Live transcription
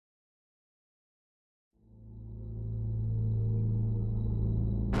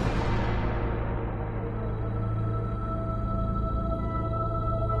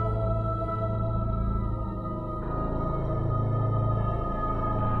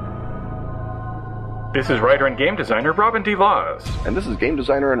This is writer and game designer Robin D. Laws. And this is game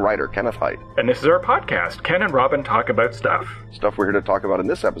designer and writer Kenneth Hite. And this is our podcast, Ken and Robin Talk About Stuff. Stuff we're here to talk about in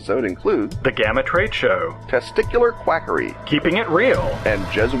this episode includes The Gamma Trade Show, Testicular Quackery, Keeping It Real, and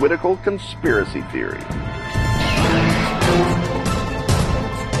Jesuitical Conspiracy Theory.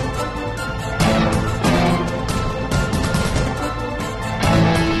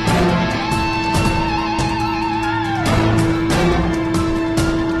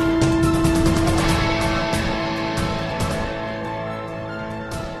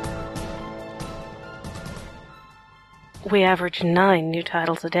 We average 9 new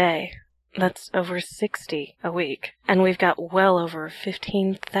titles a day. That's over 60 a week. And we've got well over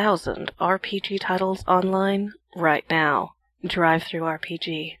 15,000 RPG titles online right now.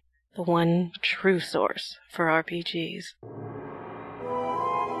 DriveThruRPG, the one true source for RPGs.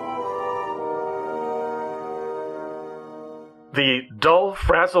 The dull,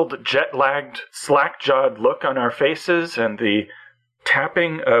 frazzled, jet-lagged, slack-jawed look on our faces and the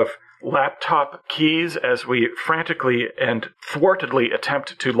tapping of laptop keys as we frantically and thwartedly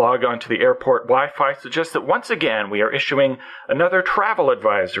attempt to log onto the airport Wi-Fi suggests that once again we are issuing another travel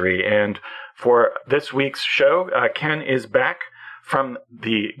advisory. And for this week's show, Ken is back from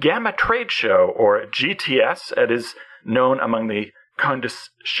the Gamma Trade Show, or GTS, it is known among the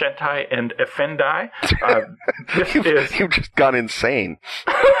condescentii and effendi. You've just gone insane.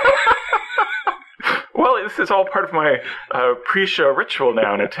 Well, this is all part of my pre-show ritual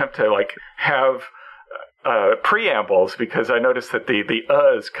now, an attempt to have preambles, because I noticed that the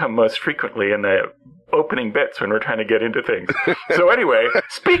uhs come most frequently in the opening bits when we're trying to get into things. So anyway,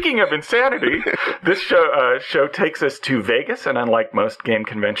 speaking of insanity, this show takes us to Vegas, and unlike most game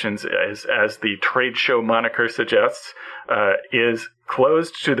conventions, as the trade show moniker suggests, is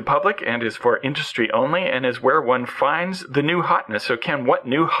closed to the public and is for industry only, and is where one finds the new hotness. So Ken, what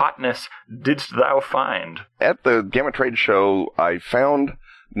new hotness didst thou find? At the Gamma Trade Show, I found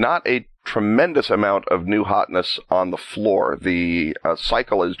not a tremendous amount of new hotness on the floor. The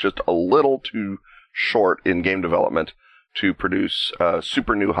cycle is just a little too short in game development to produce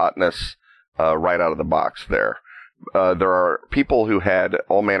super new hotness right out of the box there. There are people who had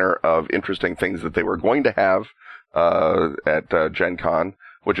all manner of interesting things that they were going to have at Gen Con,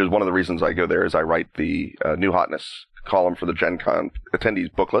 which is one of the reasons I go there, is I write the new hotness column for the Gen Con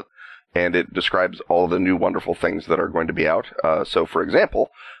attendees booklet, and it describes all the new wonderful things that are going to be out. So, for example,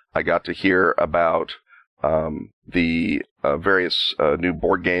 I got to hear about the various new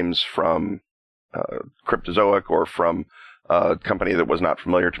board games from Cryptozoic, or from a company that was not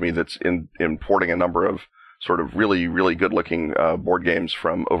familiar to me that's importing a number of sort of really, really good-looking board games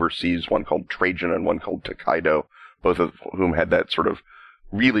from overseas, one called Trajan and one called Tokaido, both of whom had that sort of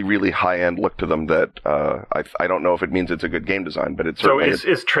really, really high-end look to them that I don't know if it means it's a good game design, but it's certainly... So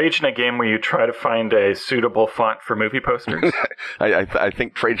is Trajan a game where you try to find a suitable font for movie posters? I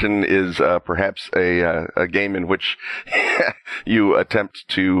think Trajan is perhaps a game in which you attempt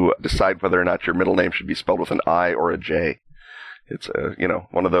to decide whether or not your middle name should be spelled with an I or a J. It's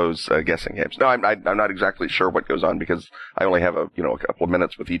one of those guessing games. No, I'm not exactly sure what goes on, because I only have a couple of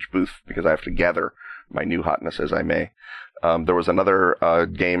minutes with each booth, because I have to gather my new hotness as I may. There was another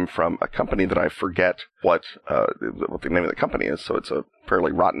game from a company that I forget what the name of the company is, so it's a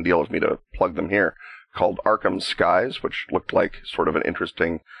fairly rotten deal of me to plug them here, called Arkham Skies, which looked like sort of an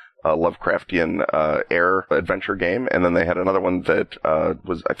interesting Lovecraftian air adventure game. And then they had another one that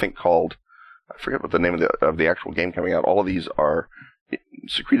was, I think, called, I forget what the name of the actual game coming out. All of these are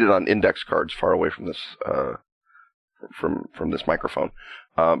secreted on index cards far away from this from this microphone.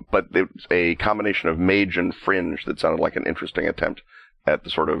 But it was a combination of Mage and Fringe that sounded like an interesting attempt at the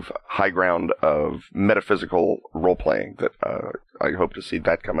sort of high ground of metaphysical role-playing that I hope to see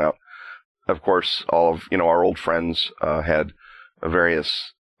that come out. Of course, all of our old friends had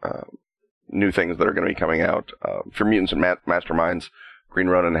various new things that are going to be coming out. For Mutants and Masterminds, Green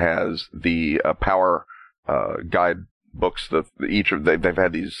Ronin has the power guide books. They've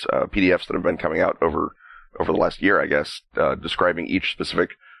had these PDFs that have been coming out over the last year, I guess, describing each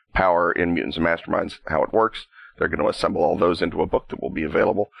specific power in Mutants and Masterminds, how it works. They're going to assemble all those into a book that will be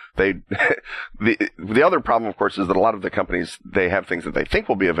available. The other problem, of course, is that a lot of the companies, they have things that they think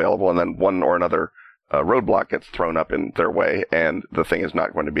will be available, and then one or another roadblock gets thrown up in their way, and the thing is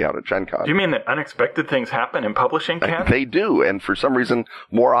not going to be out at Gen Con. Do you mean that unexpected things happen in publishing, Ken? They do, and for some reason,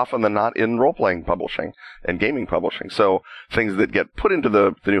 more often than not in role-playing publishing and gaming publishing. So things that get put into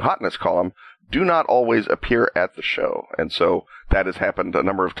the new hotness column do not always appear at the show. And so that has happened a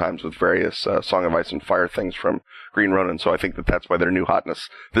number of times with various Song of Ice and Fire things from Green Ronin. So I think that that's why their new hotness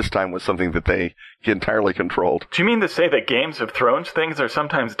this time was something that they entirely controlled. Do you mean to say that Games of Thrones things are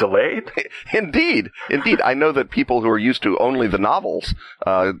sometimes delayed? Indeed. I know that people who are used to only the novels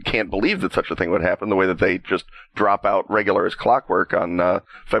can't believe that such a thing would happen, the way that they just drop out regular as clockwork on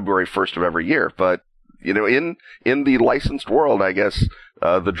February 1st of every year. But in the licensed world, I guess,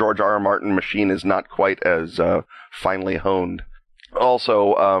 the George R. R. Martin machine is not quite as finely honed.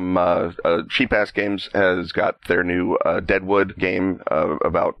 Also, Cheap Ass Games has got their new Deadwood game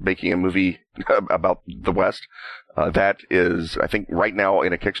about making a movie about the West. That is, I think, right now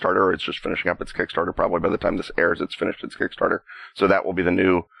in a Kickstarter. It's just finishing up its Kickstarter. Probably by the time this airs, it's finished its Kickstarter. So that will be the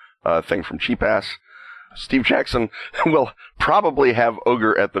new thing from Cheap Ass. Steve Jackson will probably have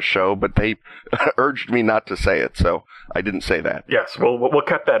Ogre at the show, but they urged me not to say it, so I didn't say that. Yes, we'll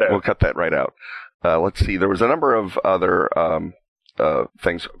cut that out. We'll cut that right out. Let's see. There was a number of other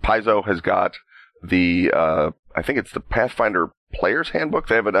things. Paizo has got the, I think it's the Pathfinder Player's Handbook.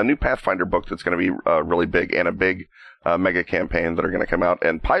 They have a new Pathfinder book that's going to be really big, and a big mega campaign that are going to come out.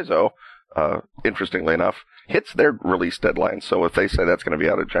 And Paizo, interestingly enough, hits their release deadline. So if they say that's going to be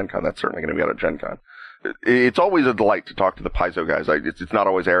out at Gen Con, that's certainly going to be out at Gen Con. It's always a delight to talk to the Paizo guys. It's not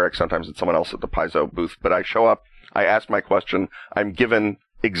always Eric. Sometimes it's someone else at the Paizo booth. But I show up, I ask my question, I'm given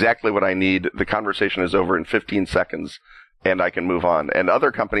exactly what I need. The conversation is over in 15 seconds, and I can move on. And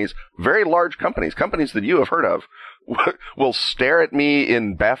other companies, very large companies that you have heard of, will stare at me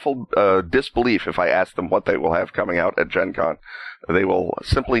in baffled disbelief if I ask them what they will have coming out at Gen Con. They will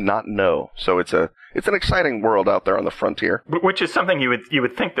simply not know. So it's an exciting world out there on the frontier. Which is something you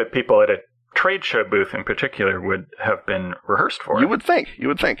would think that people at a trade show booth in particular would have been rehearsed for. You would think.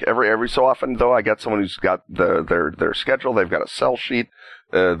 Every so often, though, I get someone who's got their schedule. They've got a sell sheet.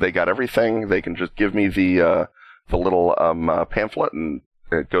 They got everything. They can just give me the little pamphlet, and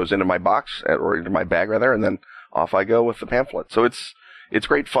it goes into my box, or into my bag rather, and then off I go with the pamphlet. So it's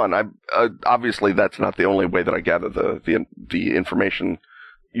great fun. Obviously that's not the only way that I gather the information.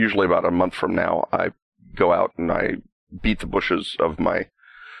 Usually about a month from now, I go out and I beat the bushes of my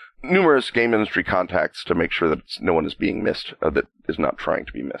numerous game industry contacts to make sure that no one is being missed, that is not trying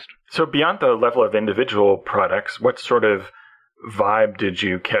to be missed. So beyond the level of individual products, what sort of vibe did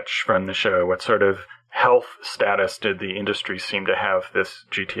you catch from the show? What sort of health status did the industry seem to have this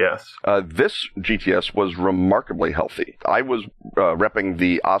GTS? This GTS was remarkably healthy. I was repping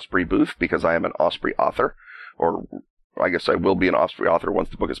the Osprey booth because I am an Osprey author, or I guess I will be an Osprey author once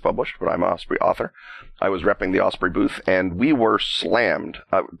the book is published, but I'm an Osprey author. I was repping the Osprey booth, and we were slammed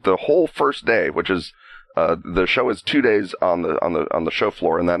the whole first day, which is the show is 2 days on the show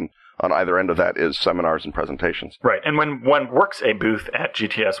floor, and then on either end of that is seminars and presentations. Right, and when one works a booth at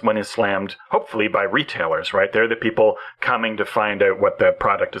GTS, one is slammed, hopefully, by retailers, right? They're the people coming to find out what the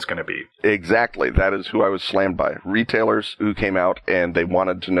product is going to be. Exactly. That is who I was slammed by. Retailers who came out, and they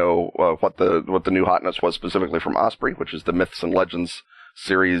wanted to know what the new hotness was, specifically from Osprey, which is the Myths and Legends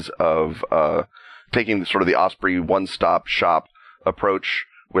series of taking sort of the Osprey one-stop shop approach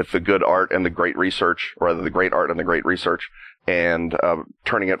with the good art and the great research, or rather the great art and the great research, and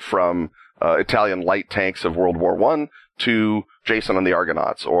turning it from Italian light tanks of World War I to Jason and the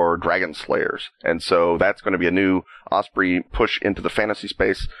Argonauts or Dragon Slayers. And so that's going to be a new Osprey push into the fantasy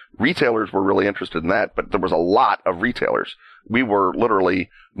space. Retailers were really interested in that, but there was a lot of retailers. We were literally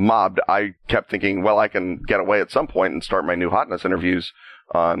mobbed. I kept thinking, well, I can get away at some point and start my new hotness interviews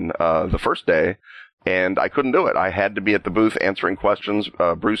on the first day. And I couldn't do it. I had to be at the booth answering questions.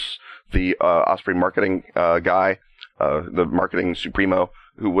 Bruce, the Osprey marketing guy, the marketing supremo,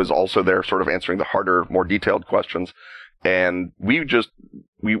 who was also there sort of answering the harder, more detailed questions. And we were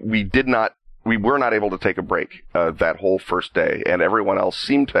not able to take a break that whole first day. And everyone else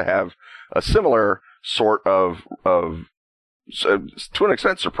seemed to have a similar sort of to an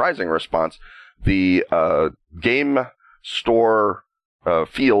extent, surprising response. The game store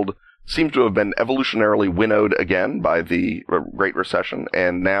field seems to have been evolutionarily winnowed again by the Great Recession,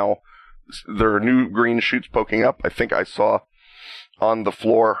 and now there are new green shoots poking up. I think I saw on the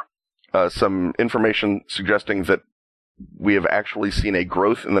floor some information suggesting that we have actually seen a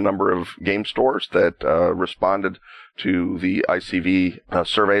growth in the number of game stores that responded to the ICV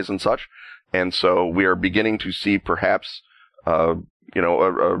surveys and such, and so we are beginning to see perhaps a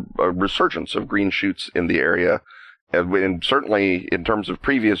resurgence of green shoots in the area. And certainly, in terms of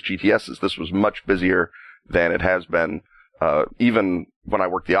previous GTSs, this was much busier than it has been, even when I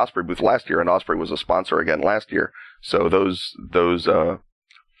worked the Osprey booth last year, and Osprey was a sponsor again last year. So those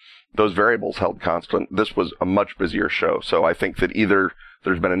variables held constant. This was a much busier show. So I think that either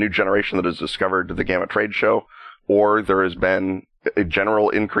there's been a new generation that has discovered the GAMA trade show, or there has been a general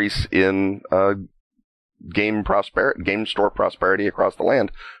increase in game store prosperity across the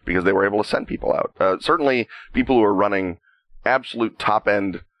land because they were able to send people out. Certainly, people who are running absolute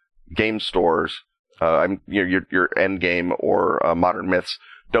top-end game stores, your Endgame or Modern Myths,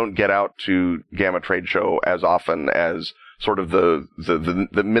 don't get out to GAMA trade show as often as sort of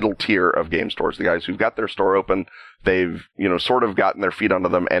the middle tier of game stores. The guys who've got their store open, they've sort of gotten their feet under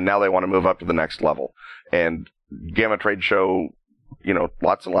them, and now they want to move up to the next level. And GAMA trade show,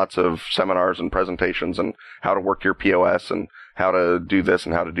 lots and lots of seminars and presentations and how to work your POS and how to do this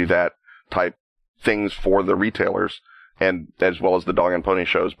and how to do that type things for the retailers, and as well as the dog and pony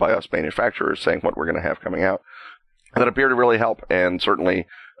shows by us manufacturers saying what we're going to have coming out, that appear to really help. And certainly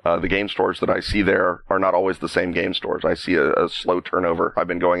the game stores that I see there are not always the same game stores. I see a slow turnover. I've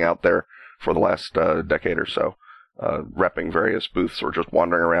been going out there for the last decade or so, repping various booths or just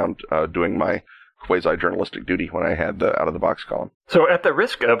wandering around doing my quasi-journalistic duty when I had the out-of-the-box column. So at the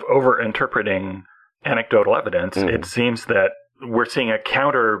risk of over-interpreting anecdotal evidence, it seems that we're seeing a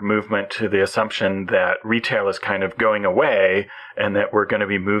counter movement to the assumption that retail is kind of going away and that we're going to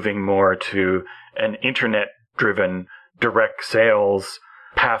be moving more to an internet-driven direct sales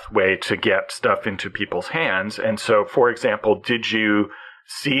pathway to get stuff into people's hands. And so, for example, did you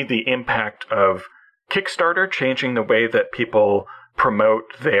see the impact of Kickstarter changing the way that people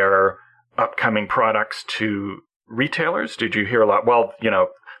promote their upcoming products to retailers? Did you hear a lot, well,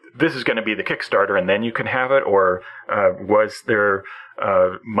 this is going to be the Kickstarter and then you can have it? Or was there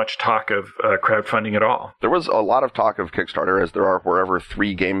much talk of crowdfunding at all? There was a lot of talk of Kickstarter, as there are wherever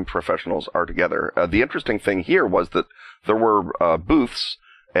three game professionals are together. The interesting thing here was that there were booths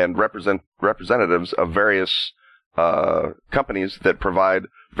and representatives of various companies that provide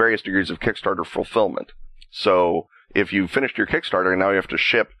various degrees of Kickstarter fulfillment. So if you finished your Kickstarter and now you have to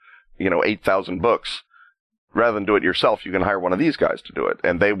ship 8,000 books, rather than do it yourself, you can hire one of these guys to do it,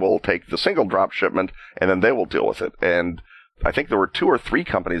 and they will take the single drop shipment, and then they will deal with it. And I think there were 2 or 3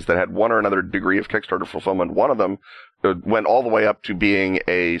 companies that had one or another degree of Kickstarter fulfillment. One of them went all the way up to being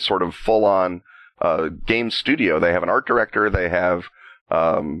a sort of full-on game studio. They have an art director, they have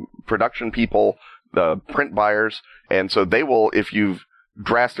production people, print buyers, and so they will, if you've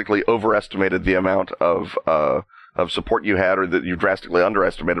drastically overestimated the amount of support you had, or that you drastically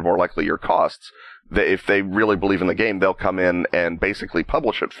underestimated, more likely, your costs, if they really believe in the game, they'll come in and basically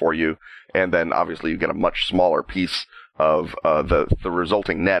publish it for you, and then obviously you get a much smaller piece of the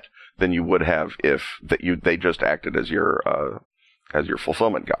resulting net than you would have if they just acted as your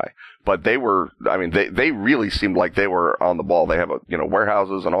fulfillment guy. But they really seemed like they were on the ball. They have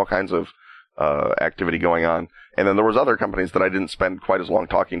warehouses and all kinds of activity going on. And then there was other companies that I didn't spend quite as long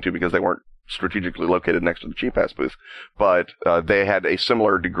talking to because they weren't strategically located next to the Cheap Ass booth, but they had a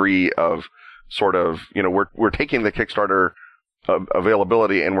similar degree of sort of, we're taking the Kickstarter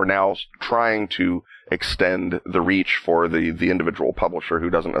availability and we're now trying to extend the reach for the individual publisher who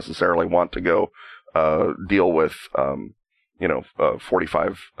doesn't necessarily want to go deal with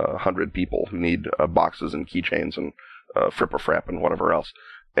 4,500 people who need boxes and keychains and frip-a-frap and whatever else.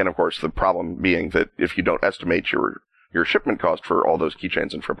 And of course, the problem being that if you don't estimate your shipment cost for all those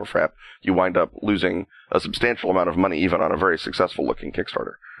keychains and frip-a-frap, you wind up losing a substantial amount of money even on a very successful-looking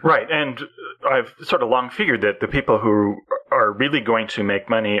Kickstarter. Right, and I've sort of long figured that the people who are really going to make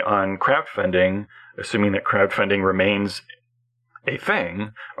money on crowdfunding, assuming that crowdfunding remains a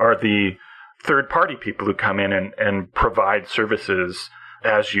thing, are the third-party people who come in and provide services,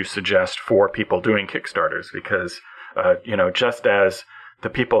 as you suggest, for people doing Kickstarters. Because, just as the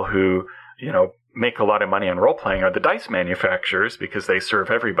people who, make a lot of money on role-playing are the dice manufacturers because they serve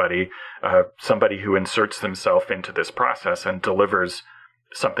everybody, somebody who inserts themselves into this process and delivers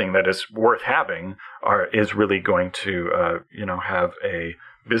something that is worth having is really going to, have a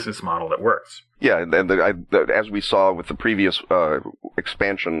business model that works. Yeah, and as we saw with the previous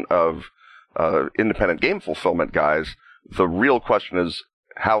expansion of independent game fulfillment guys, the real question is,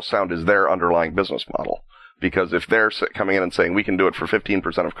 how sound is their underlying business model? Because if they're coming in and saying, we can do it for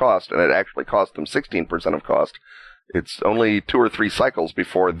 15% of cost, and it actually costs them 16% of cost, it's only 2 or 3 cycles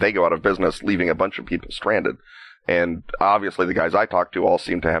before they go out of business, leaving a bunch of people stranded. And obviously the guys I talked to all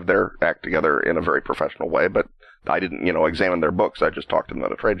seem to have their act together in a very professional way, but I didn't, examine their books. I just talked to them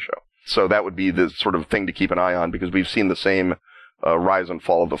at a trade show. So that would be the sort of thing to keep an eye on, because we've seen the same rise and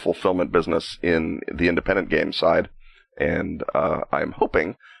fall of the fulfillment business in the independent game side. And I'm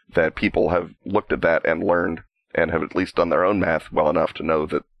hoping that people have looked at that and learned and have at least done their own math well enough to know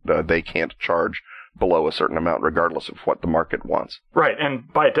that they can't charge below a certain amount regardless of what the market wants. Right,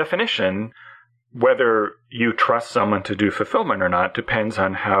 and by definition, whether you trust someone to do fulfillment or not depends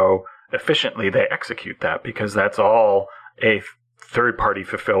on how efficiently they execute that, because that's all a third-party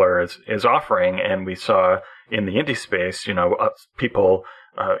fulfiller is offering. And we saw in the indie space, people,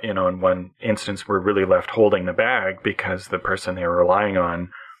 in one instance were really left holding the bag because the person they were relying on,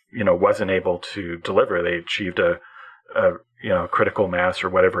 wasn't able to deliver. They achieved a critical mass or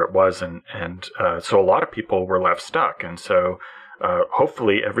whatever it was. And so a lot of people were left stuck. And so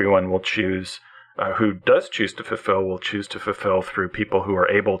hopefully everyone will choose, who does choose to fulfill, will choose to fulfill through people who are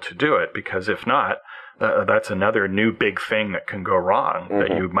able to do it. Because if not, that's another new big thing that can go wrong,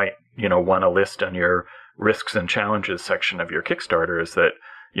 that you might, want to list on your risks and challenges section of your Kickstarter, is that,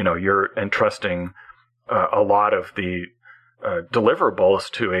 you're entrusting a lot of the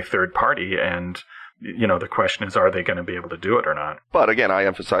deliverables to a third party, and the question is, are they going to be able to do it or not? But again, I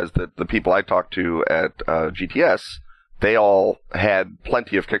emphasize that the people I talked to at GTS, they all had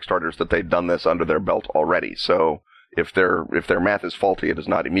plenty of Kickstarters that they'd done this under their belt already. So if their math is faulty, it is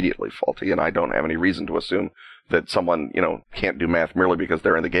not immediately faulty, and I don't have any reason to assume that someone can't do math merely because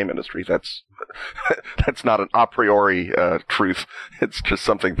they're in the game industry. That's not an a priori truth. It's just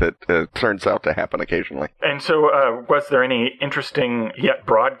something that turns out to happen occasionally. And so, was there any interesting yet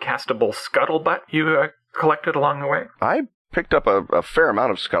broadcastable scuttlebutt you collected along the way? I picked up a fair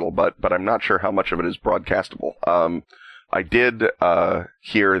amount of scuttlebutt, but I'm not sure how much of it is broadcastable. I did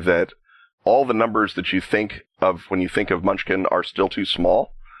hear that all the numbers that you think of when you think of Munchkin are still too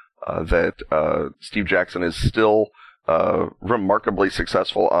small. That Steve Jackson is still remarkably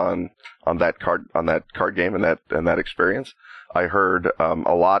successful on that card game and that experience. I heard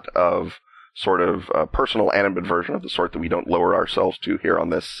a lot of sort of personal animadversion of the sort that we don't lower ourselves to here on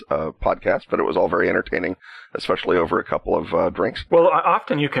this podcast, but it was all very entertaining, especially over a couple of drinks. Well,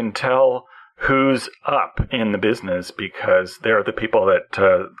 often you can tell who's up in the business because they're the people that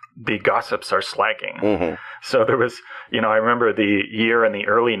the gossips are slagging. So there was, I remember the year in the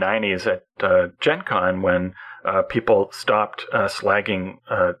early 90s at Gen Con when people stopped slagging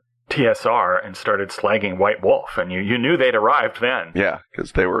TSR and started slagging White Wolf, and you knew they'd arrived then. Yeah,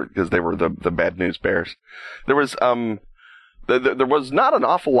 because they were the bad news bears. There was there was not an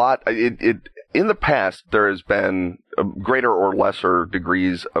awful lot. In the past there has been greater or lesser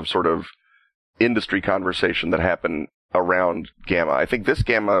degrees of sort of industry conversation that happened around Gamma. I think this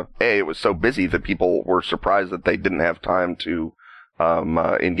Gamma, it was so busy that people were surprised that they didn't have time to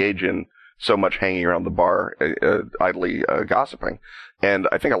engage in so much hanging around the bar, idly gossiping. And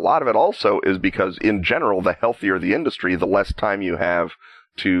I think a lot of it also is because, in general, the healthier the industry, the less time you have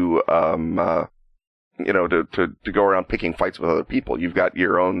to to go around picking fights with other people. You've got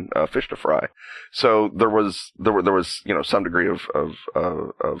your own fish to fry. So there was some degree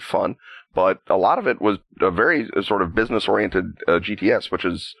of fun, but a lot of it was a very sort of business oriented GTS, which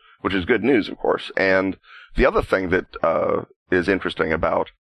is good news, of course. And the other thing that is interesting about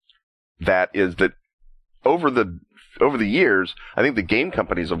that is that over the years, I think the game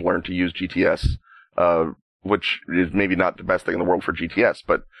companies have learned to use GTS, which is maybe not the best thing in the world for GTS,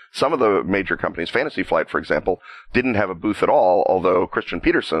 but some of the major companies, Fantasy Flight, for example, didn't have a booth at all, although Christian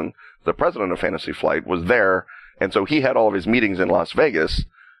Peterson, the president of Fantasy Flight, was there, and so he had all of his meetings in Las Vegas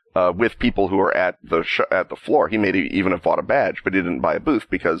with people who were at the floor. He may even have bought a badge, but he didn't buy a booth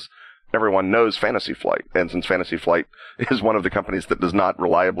because everyone knows Fantasy Flight, and since Fantasy Flight is one of the companies that does not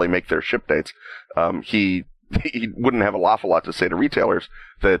reliably make their ship dates, he wouldn't have an awful lot to say to retailers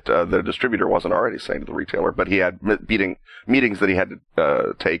that the distributor wasn't already saying to the retailer, but he had meetings that he had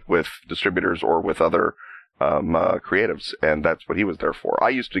to take with distributors or with other creatives, and that's what he was there for. I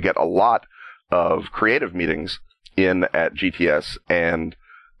used to get a lot of creative meetings in at GTS, and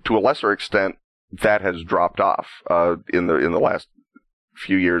to a lesser extent, that has dropped off in the last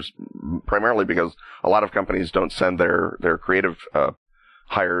few years, primarily because a lot of companies don't send their creative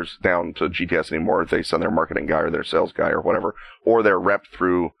hires down to GTS anymore. They send their marketing guy or their sales guy or whatever, or they're repped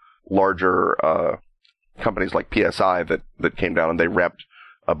through larger companies like PSI that came down and they repped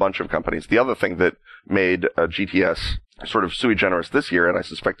a bunch of companies. The other thing that made GTS sort of sui generis this year, and I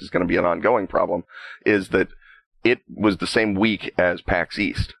suspect is going to be an ongoing problem, is that it was the same week as PAX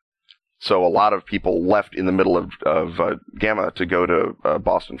East. So a lot of people left in the middle of Gamma to go to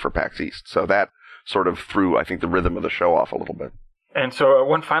Boston for PAX East. So that sort of threw, I think, the rhythm of the show off a little bit. And so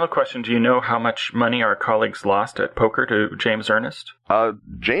one final question. Do you know how much money our colleagues lost at poker to James Ernest?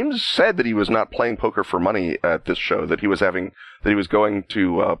 James said that he was not playing poker for money at this show, that he was going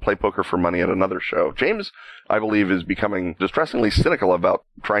to play poker for money at another show. James, I believe, is becoming distressingly cynical about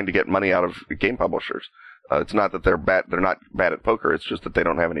trying to get money out of game publishers. It's not that they're not bad at poker, it's just that they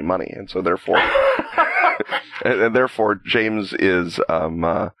don't have any money, and so therefore and therefore James is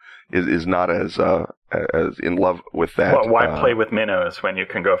is not as in love with that. Well, why play with minnows when you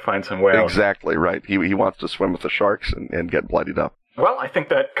can go find some whales? Exactly right. He wants to swim with the sharks and get bloodied up. Well, I think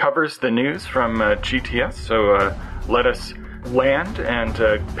that covers the news from GTS, so let us land and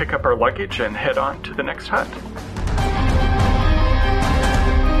pick up our luggage and head on to the next hut.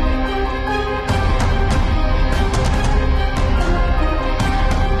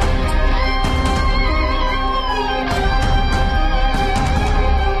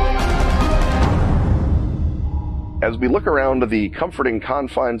 As we look around the comforting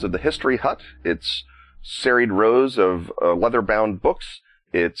confines of the History Hut, its serried rows of leather-bound books,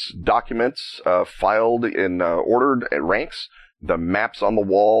 its documents filed in ordered ranks, the maps on the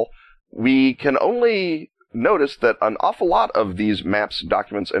wall, we can only notice that an awful lot of these maps,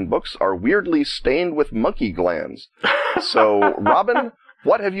 documents, and books are weirdly stained with monkey glands. So, Robin,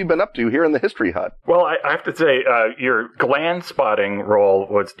 what have you been up to here in the History Hut? Well, I have to say, your gland spotting roll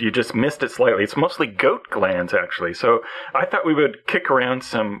you just missed it slightly. It's mostly goat glands, actually. So I thought we would kick around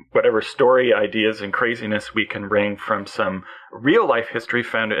some whatever story ideas and craziness we can bring from some real-life history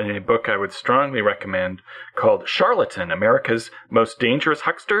found in a book I would strongly recommend called Charlatan, America's Most Dangerous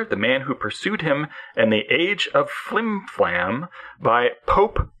Huckster, The Man Who Pursued Him, and the Age of Flim-Flam by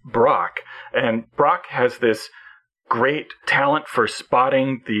Pope Brock. And Brock has this great talent for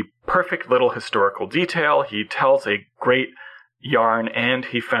spotting the perfect little historical detail. He tells a great yarn, and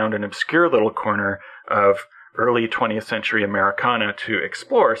he found an obscure little corner of early 20th century Americana to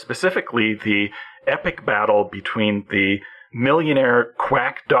explore, specifically the epic battle between the millionaire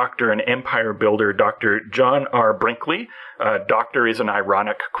quack doctor and empire builder Dr. John R. Brinkley. Doctor is an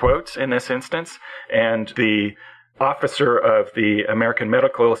ironic quote in this instance, and the officer of the American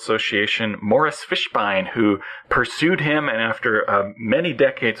Medical Association, Morris Fishbein, who pursued him and after many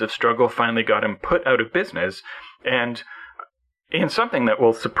decades of struggle finally got him put out of business. And in something that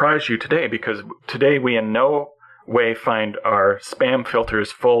will surprise you today, because today we in no way find our spam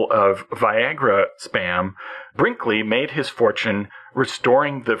filters full of Viagra spam, Brinkley made his fortune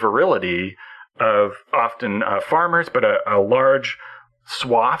restoring the virility of often farmers, but a large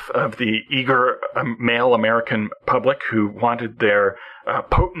swath of the eager male American public who wanted their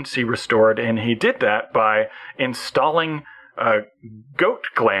potency restored, and he did that by installing goat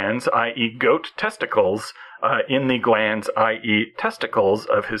glands, i.e. goat testicles, in the glands, i.e. testicles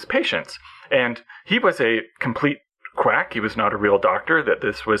of his patients. And he was a complete quack. He was not a real doctor. That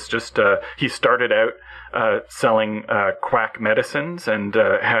this was just, he started out selling quack medicines and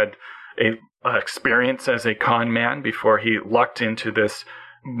had a experience as a con man before he lucked into this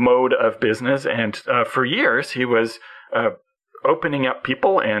mode of business. And for years, he was opening up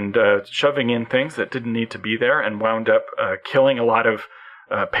people and shoving in things that didn't need to be there, and wound up killing a lot of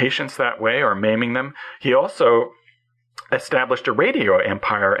patients that way or maiming them. He also established a radio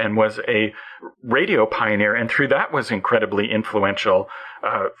empire and was a radio pioneer, and through that was incredibly influential.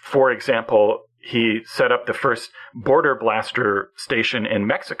 For example, he set up the first border blaster station in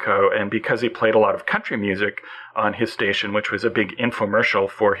Mexico, and because he played a lot of country music on his station, which was a big infomercial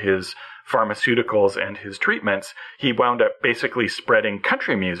for his pharmaceuticals and his treatments, he wound up basically spreading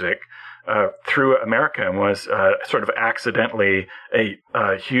country music through America and was sort of accidentally a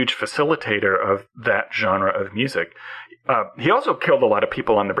huge facilitator of that genre of music. He also killed a lot of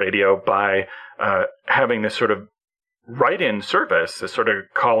people on the radio by having this sort of write-in service, this sort of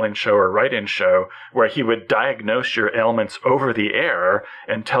call-in show or write-in show, where he would diagnose your ailments over the air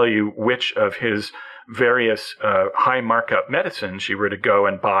and tell you which of his various high markup medicines you were to go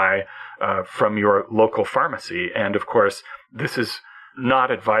and buy from your local pharmacy. And of course, this is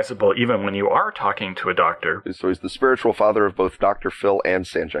not advisable even when you are talking to a doctor. So he's the spiritual father of both Dr. Phil and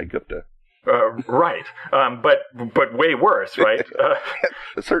Sanjay Gupta. Right. But way worse, right?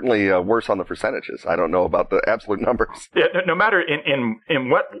 Certainly worse on the percentages. I don't know about the absolute numbers. Yeah, no matter in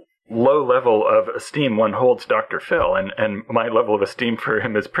what low level of esteem one holds Dr. Phil, and my level of esteem for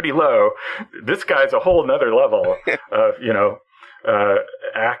him is pretty low, this guy's a whole nother level of,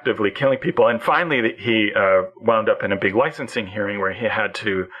 actively killing people. And finally, he wound up in a big licensing hearing where he had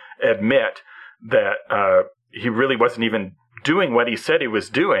to admit that he really wasn't even doing what he said he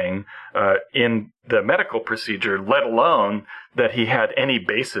was doing in the medical procedure, let alone that he had any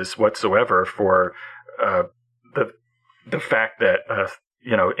basis whatsoever for the fact that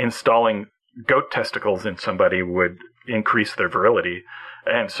installing goat testicles in somebody would increase their virility.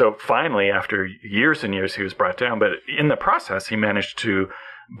 And so finally, after years and years, he was brought down. But in the process, he managed to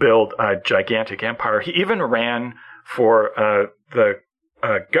build a gigantic empire. He even ran for the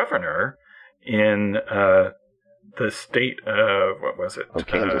governor in the state of, what was it?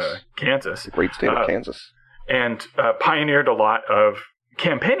 Kansas. Kansas. The great state of Kansas. And pioneered a lot of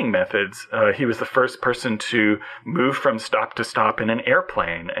campaigning methods. He was the first person to move from stop to stop in an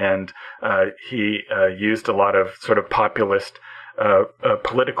airplane, and he used a lot of sort of populist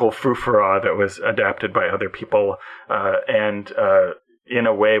political frou-frou that was adapted by other people, and in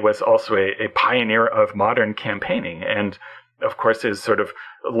a way was also a pioneer of modern campaigning, and of course is sort of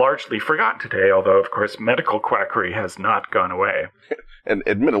largely forgotten today, although of course medical quackery has not gone away. And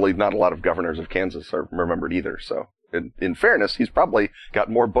admittedly, not a lot of governors of Kansas are remembered either, so in fairness, he's probably got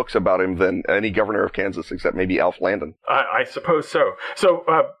more books about him than any governor of Kansas, except maybe Alf Landon. I suppose so. So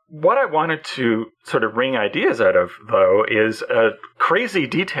what I wanted to sort of wring ideas out of, though, is a crazy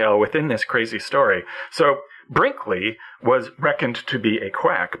detail within this crazy story. So Brinkley was reckoned to be a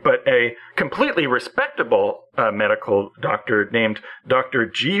quack, but a completely respectable medical doctor named Dr.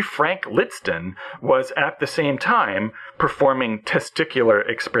 G. Frank Lidston was at the same time performing testicular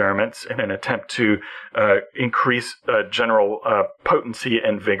experiments in an attempt to increase general potency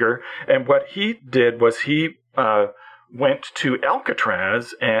and vigor. And what he did was he went to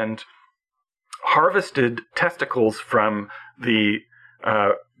Alcatraz and harvested testicles from the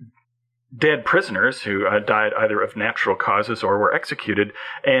dead prisoners who died either of natural causes or were executed,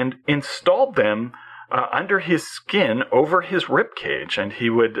 and installed them under his skin over his rib cage. And he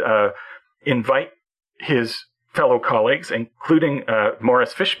would invite his fellow colleagues, including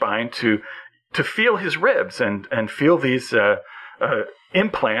Morris Fishbein, to feel his ribs and feel these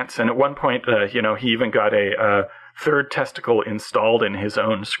implants. And at one point, he even got a third testicle installed in his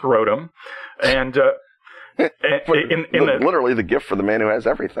own scrotum. And literally the gift for the man who has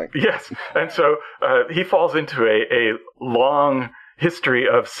everything. Yes. And so he falls into a long history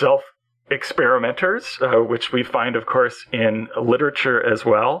of self-experimenters, which we find, of course, in literature as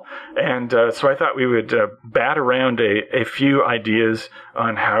well. And so I thought we would bat around a few ideas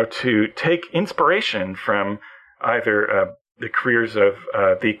on how to take inspiration from either the careers of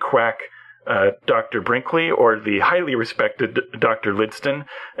the quack Dr. Brinkley or the highly respected Dr. Lidston,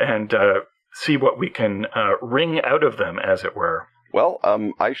 and see what we can wring out of them, as it were. Well,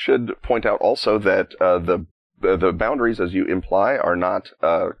 I should point out also that the boundaries, as you imply, are not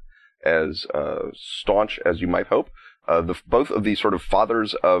as staunch as you might hope. Both of these sort of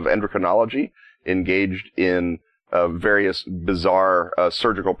fathers of endocrinology engaged in various bizarre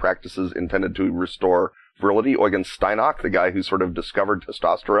surgical practices intended to restore virility. Eugen Steinach, the guy who sort of discovered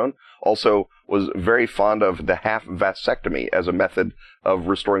testosterone, also was very fond of the half vasectomy as a method of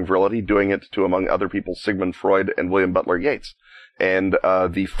restoring virility, doing it to, among other people, Sigmund Freud and William Butler Yeats. And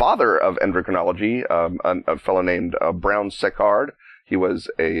the father of endocrinology, a fellow named Brown Séquard, he was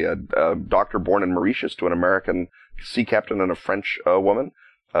a doctor born in Mauritius to an American sea captain and a French woman,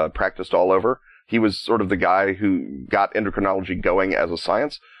 practiced all over. He was sort of the guy who got endocrinology going as a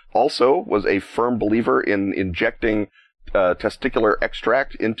science. Also was a firm believer in injecting testicular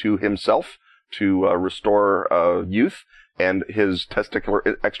extract into himself to restore youth. And his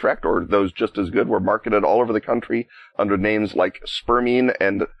testicular extract, or those just as good, were marketed all over the country under names like Spermine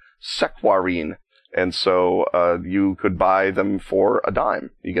and Sequarine. And so you could buy them for a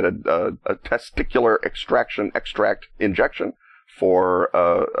dime. You get a testicular extract injection for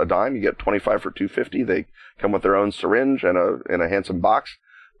a dime. You get 25 for $2.50. They come with their own syringe and a handsome box.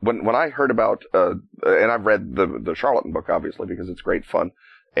 When I heard about, and I've read the Charlatan book, obviously, because it's great fun,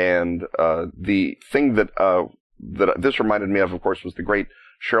 and the thing that this reminded me of course, was the great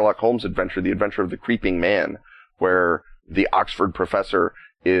Sherlock Holmes adventure, The Adventure of the Creeping Man, where the Oxford professor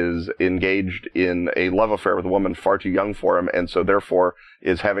is engaged in a love affair with a woman far too young for him, and so therefore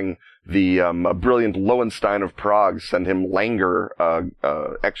is having the brilliant Lowenstein of Prague send him langur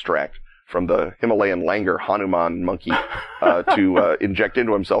extract from the Himalayan langur Hanuman monkey to inject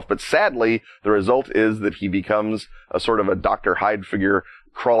into himself. But sadly, the result is that he becomes a sort of a Dr. Hyde figure,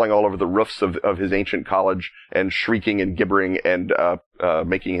 crawling all over the roofs of his ancient college and shrieking and gibbering and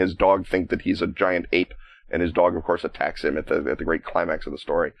making his dog think that he's a giant ape. And his dog, of course, attacks him at the great climax of the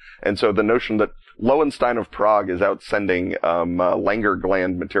story. And so the notion that Lowenstein of Prague is out sending langur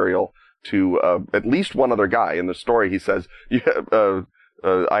gland material to at least one other guy. In the story, he says,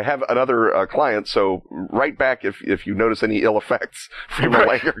 I have another client, so write back if you notice any ill effects from the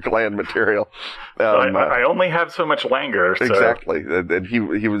langur gland material. I only have so much langur. So. Exactly. And he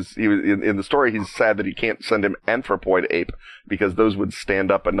was in the story. He's sad that he can't send him anthropoid ape because those would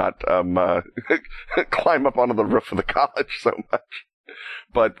stand up and not climb up onto the roof of the college so much.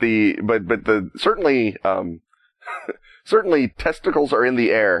 But certainly testicles are in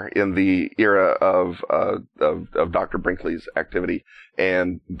the air in the era of Dr. Brinkley's activity,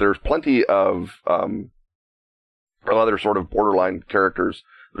 and there's plenty of other sort of borderline characters.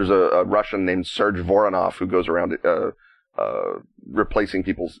 There's a Russian named Serge Voronov who goes around replacing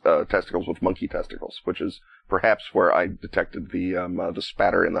people's testicles with monkey testicles, which is perhaps where I detected the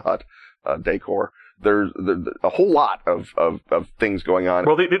spatter in the hut decor. There's a whole lot of things going on.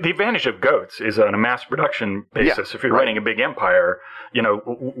 Well, the advantage of goats is on a mass production basis. Yeah, if you're right. running a big empire,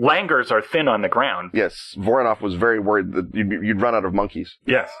 langurs are thin on the ground. Yes, Voronov was very worried that you'd run out of monkeys.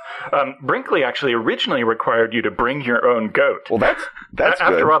 Yes. Brinkley actually originally required you to bring your own goat. Well, that's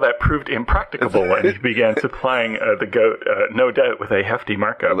After good. all, that proved impracticable, and he began supplying the goat, no doubt, with a hefty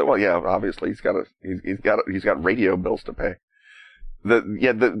markup. Well, yeah, obviously he's got radio bills to pay.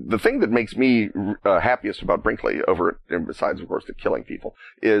 The thing that makes me happiest about Brinkley, besides of course the killing people,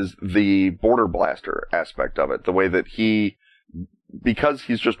 is the border blaster aspect of it. The way that because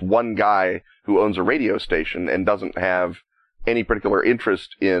he's just one guy who owns a radio station and doesn't have any particular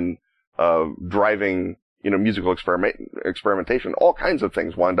interest in driving musical experimentation, all kinds of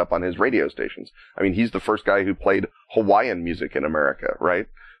things wind up on his radio stations. I mean, he's the first guy who played Hawaiian music in America, right?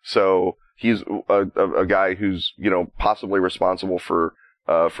 So he's a guy who's, possibly responsible for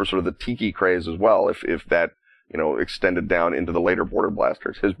sort of the tiki craze as well, if that, extended down into the later border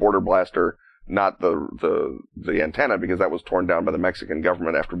blasters. His border blaster, not the antenna, because that was torn down by the Mexican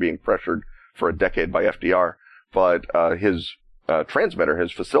government after being pressured for a decade by FDR, but his transmitter,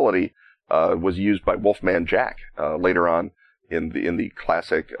 his facility, was used by Wolfman Jack later on in the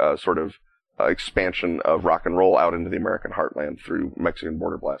classic sort of expansion of rock and roll out into the American heartland through Mexican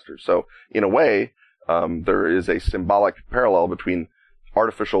border blasters. So in a way, there is a symbolic parallel between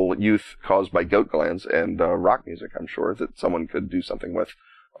artificial youth caused by goat glands and rock music. I'm sure that someone could do something with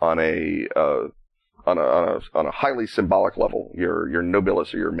on a highly symbolic level, your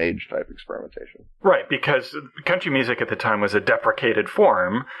nobilis or your mage type experimentation. Right, because country music at the time was a deprecated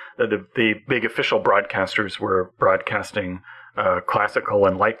form. The big official broadcasters were broadcasting classical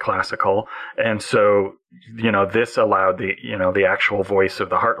and light classical, and so this allowed the actual voice of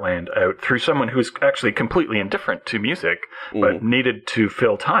the heartland out through someone who's actually completely indifferent to music, but needed to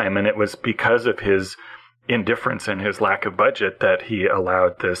fill time, and it was because of his indifference and his lack of budget that he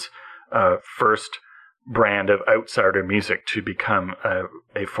allowed this first brand of outsider music to become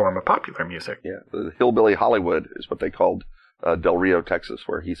a form of popular music. Yeah, the Hillbilly Hollywood is what they called Del Rio, Texas,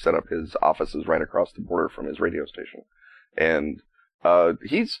 where he set up his offices right across the border from his radio station. And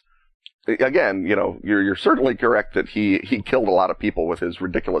he's, again, you're certainly correct that he killed a lot of people with his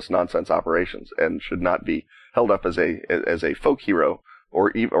ridiculous nonsense operations and should not be held up as a folk hero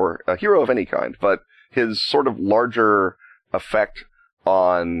or a hero of any kind. But his sort of larger effect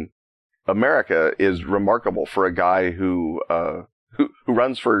on America is remarkable for a guy who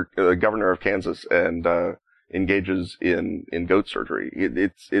runs for governor of Kansas and engages in goat surgery.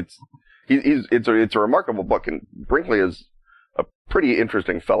 It's a remarkable book, and Brinkley is a pretty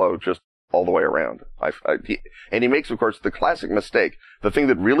interesting fellow just all the way around. He makes, of course, the classic mistake. The thing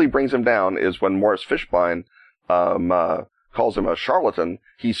that really brings him down is when Morris Fishbein calls him a charlatan.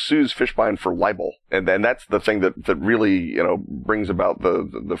 He sues Fishbein for libel, and then that's the thing that really brings about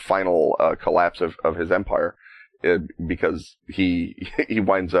the final collapse of his empire, because he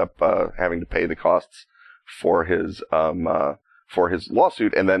winds up having to pay the costs for his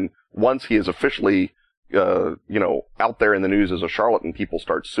lawsuit, and then once he is officially out there in the news as a charlatan, people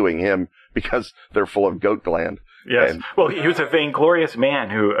start suing him because they're full of goat gland. Yes. Well, he was a vainglorious man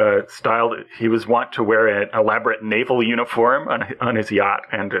who he was wont to wear an elaborate naval uniform on his yacht,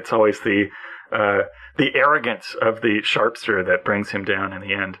 and it's always the arrogance of the sharpster that brings him down in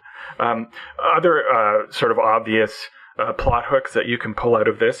the end. Other sort of obvious plot hooks that you can pull out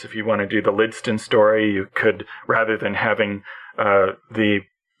of this, if you want to do the Lidston story, you could, rather than having the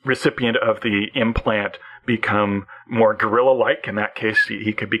recipient of the implant become more gorilla-like, in that case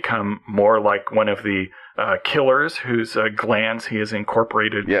he could become more like one of the killers whose glands he has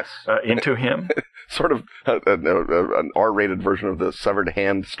incorporated into him. Sort of an R-rated version of the severed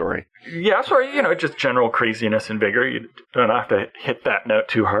hand story. Yeah, sorry, just general craziness and vigor. You don't have to hit that note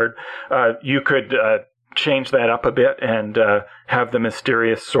too hard. You could change that up a bit and have the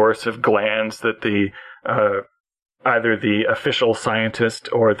mysterious source of glands that either the official scientist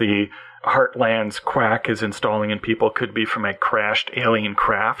or the Heartland's quack is installing in people could be from a crashed alien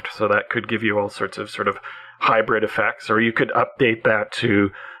craft, so that could give you all sorts of sort of hybrid effects. Or you could update that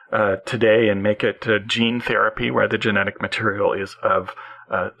to today and make it gene therapy, where the genetic material is of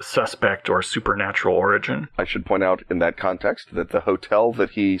suspect or supernatural origin. I should point out in that context that the hotel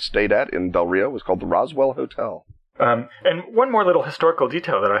that he stayed at in Del Rio was called the Roswell Hotel. And one more little historical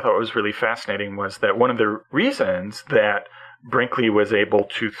detail that I thought was really fascinating was that one of the reasons that Brinkley was able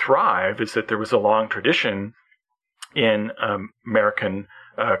to thrive is that there was a long tradition in American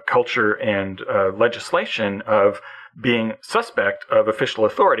culture and legislation of being suspect of official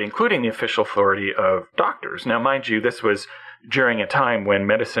authority, including the official authority of doctors. Now, mind you, this was during a time when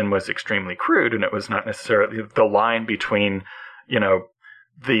medicine was extremely crude, and it was not necessarily the line between,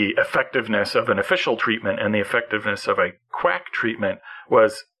 the effectiveness of an official treatment and the effectiveness of a quack treatment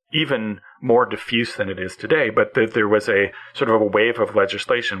was even more diffuse than it is today. But there was a sort of a wave of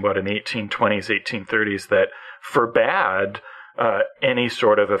legislation, in the 1820s, 1830s, that forbade any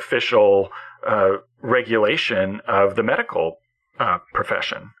sort of official regulation of the medical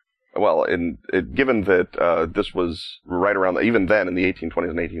profession. Well, given that this was right around, even then in the 1820s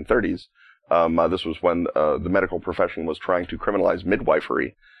and 1830s, this was when the medical profession was trying to criminalize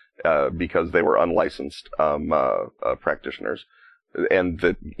midwifery because they were unlicensed practitioners. And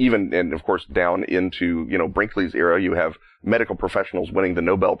that and of course down into, Brinkley's era, you have medical professionals winning the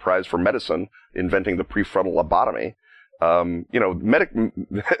Nobel Prize for Medicine, inventing the prefrontal lobotomy.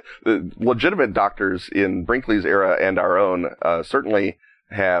 The legitimate doctors in Brinkley's era and our own certainly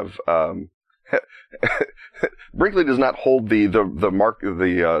have. Brinkley does not hold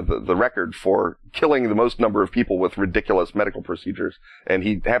the record for killing the most number of people with ridiculous medical procedures, and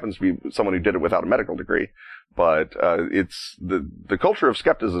he happens to be someone who did it without a medical degree. But it's the culture of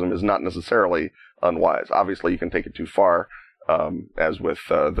skepticism is not necessarily unwise. Obviously, you can take it too far, as with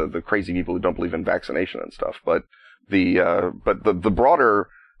the crazy people who don't believe in vaccination and stuff. But the broader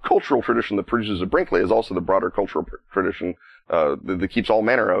cultural tradition that produces a Brinkley is also the broader cultural tradition that keeps all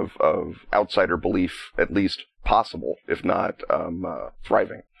manner of outsider belief at least possible, if not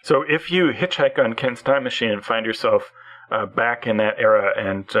thriving. So if you hitchhike on Ken's time machine and find yourself back in that era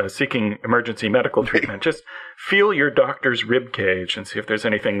and seeking emergency medical treatment, just feel your doctor's rib cage and see if there's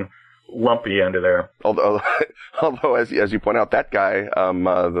anything lumpy under there. Although as you point out, that guy,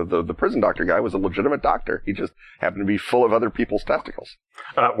 the prison doctor guy, was a legitimate doctor. He just happened to be full of other people's testicles.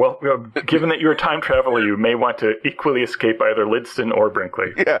 Given that you're a time traveler, you may want to equally escape either Lidston or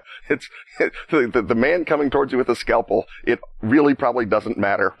Brinkley. Yeah, it's the man coming towards you with a scalpel. It really probably doesn't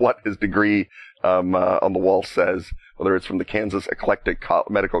matter what his degree on the wall says, whether it's from the Kansas Eclectic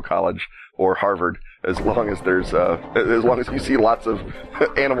Medical College or Harvard, as long as you see lots of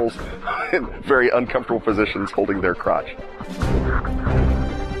animals in very uncomfortable positions holding their crotch.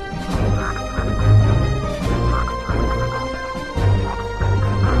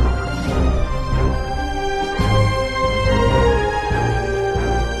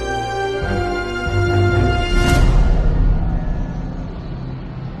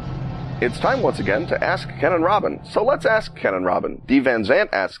 It's time once again to ask Ken and Robin. So let's ask Ken and Robin. D. Van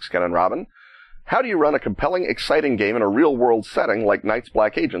Zant asks Ken and Robin, how do you run a compelling, exciting game in a real-world setting like Night's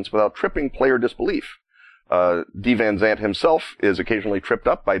Black Agents without tripping player disbelief? D. Van Zant himself is occasionally tripped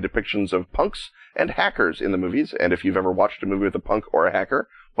up by depictions of punks and hackers in the movies, and if you've ever watched a movie with a punk or a hacker,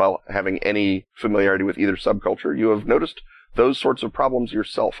 while having any familiarity with either subculture, you have noticed those sorts of problems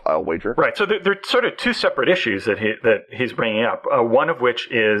yourself, I'll wager. Right, so they're sort of two separate issues that he's bringing up, one of which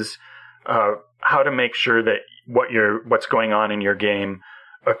is how to make sure that what's going on in your game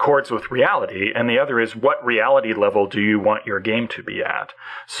accords with reality, and the other is what reality level do you want your game to be at.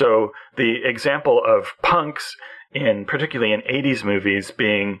 So the example of punks, particularly in 80s movies,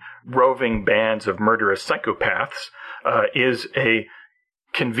 being roving bands of murderous psychopaths is a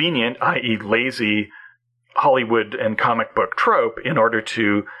convenient, i.e. lazy, Hollywood and comic book trope in order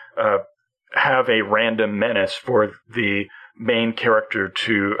to have a random menace for the main character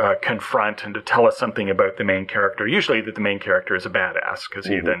to confront and to tell us something about the main character. Usually that the main character is a badass because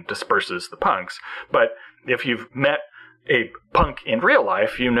he then disperses the punks. But if you've met a punk in real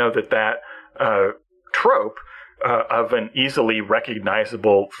life, you know that trope of an easily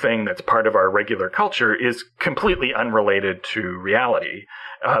recognizable thing that's part of our regular culture is completely unrelated to reality.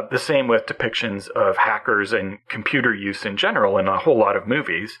 The same with depictions of hackers and computer use in general in a whole lot of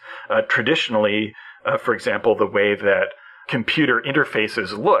movies. Traditionally, for example, the way that computer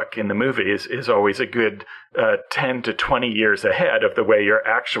interfaces look in the movies is always a good 10 to 20 years ahead of the way your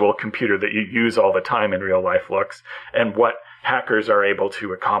actual computer that you use all the time in real life looks. And what hackers are able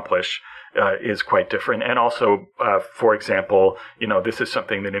to accomplish is quite different. And also, for example, this is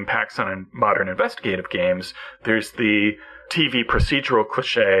something that impacts on modern investigative games. There's the TV procedural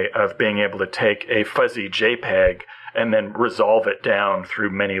cliche of being able to take a fuzzy JPEG and then resolve it down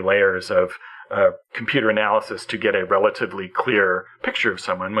through many layers of computer analysis to get a relatively clear picture of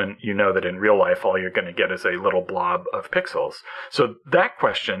someone, when you know that in real life all you're going to get is a little blob of pixels. So that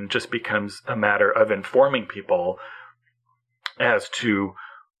question just becomes a matter of informing people as to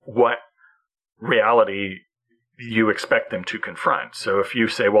what reality you expect them to confront. So if you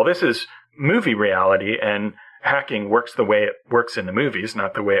say, well, this is movie reality and hacking works the way it works in the movies,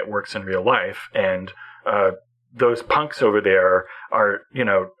 not the way it works in real life, and those punks over there are,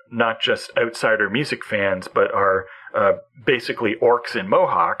 not just outsider music fans, but are basically orcs and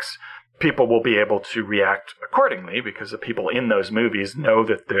mohawks, people will be able to react accordingly because the people in those movies know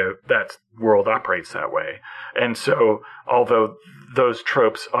that that world operates that way. And so, although those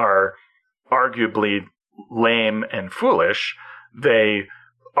tropes are arguably lame and foolish, they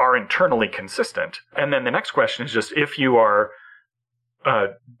are internally consistent. And then the next question is just, if you are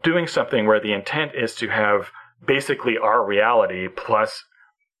doing something where the intent is to have basically our reality plus,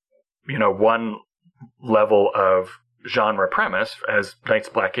 one level of genre premise, as Night's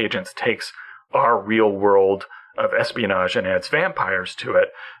Black Agents takes our real world of espionage and adds vampires to it,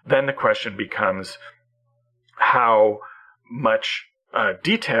 then the question becomes how much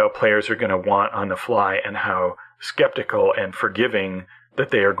detail players are going to want on the fly and how skeptical and forgiving that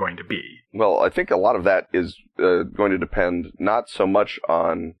they are going to be. Well, I think a lot of that is going to depend not so much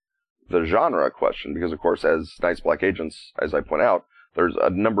on the genre question, because, of course, as Night's Black Agents, as I point out, there's a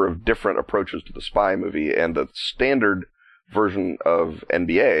number of different approaches to the spy movie, and the standard version of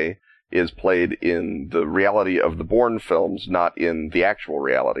NBA is played in the reality of the Bourne films, not in the actual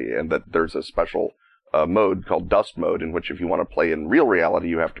reality, and that there's a special mode called Dust Mode, in which if you want to play in real reality,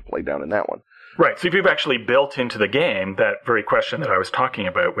 you have to play down in that one. Right, so if you've actually built into the game that very question that I was talking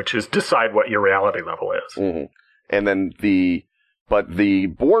about, which is decide what your reality level is. Mm-hmm. And then but the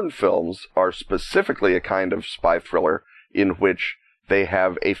Bourne films are specifically a kind of spy thriller in which they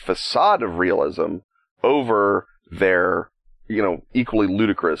have a facade of realism over their, equally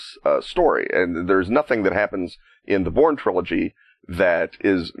ludicrous story. And there's nothing that happens in the Bourne trilogy that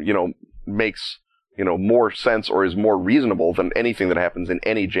is, makes, more sense or is more reasonable than anything that happens in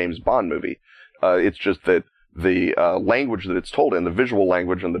any James Bond movie. It's just that the language that it's told in, the visual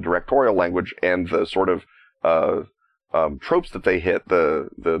language and the directorial language and the sort of tropes that they hit,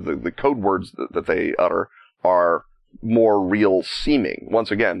 the code words that they utter are more real seeming. Once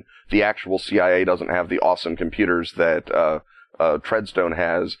again, the actual CIA doesn't have the awesome computers that Treadstone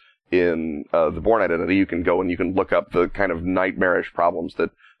has in the Bourne Identity. You can go and you can look up the kind of nightmarish problems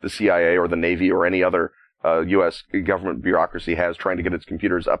that the CIA or the Navy or any other U.S. government bureaucracy has trying to get its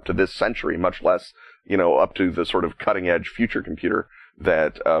computers up to this century, much less, up to the sort of cutting-edge future computer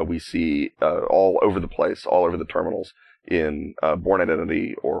that we see all over the place, all over the terminals in Bourne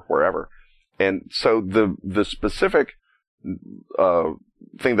Identity or wherever. And so the specific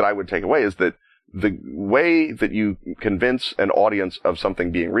thing that I would take away is that the way that you convince an audience of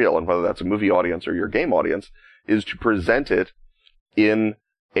something being real, and whether that's a movie audience or your game audience, is to present it in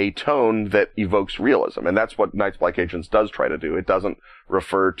a tone that evokes realism. And that's what Night's Black Agents does try to do. It doesn't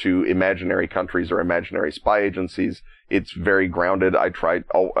refer to imaginary countries or imaginary spy agencies. It's very grounded.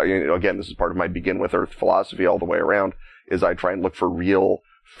 Again, this is part of my begin with Earth philosophy all the way around, is I try and look for real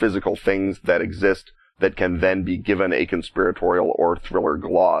physical things that exist that can then be given a conspiratorial or thriller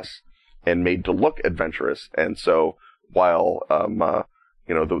gloss and made to look adventurous. And so while,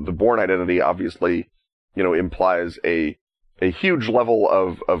 the Bourne Identity obviously, implies a huge level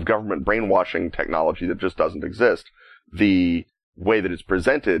of government brainwashing technology that just doesn't exist, the way that it's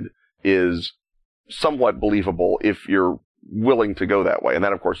presented is somewhat believable if you're willing to go that way. And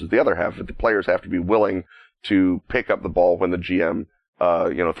that, of course, is the other half, that the players have to be willing to pick up the ball when the GM,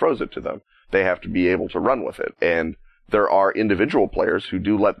 throws it to them. They have to be able to run with it. And there are individual players who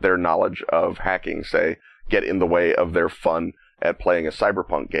do let their knowledge of hacking, say, get in the way of their fun at playing a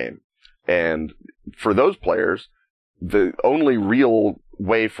cyberpunk game. And for those players, the only real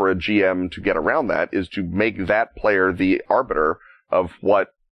way for a GM to get around that is to make that player the arbiter of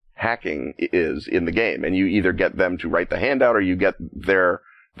what hacking is in the game. And you either get them to write the handout or you get their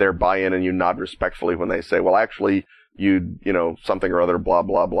buy-in and you nod respectfully when they say, well, actually, something or other, blah,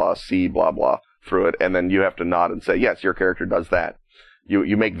 blah, blah, C, blah, blah, through it. And then you have to nod and say, yes, your character does that.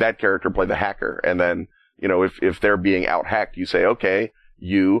 You make that character play the hacker. And then, if they're being out-hacked, you say, okay,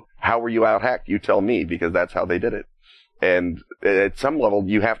 how were you out-hacked? You tell me, because that's how they did it. And at some level,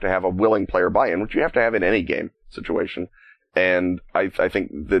 you have to have a willing player buy-in, which you have to have in any game situation. And I think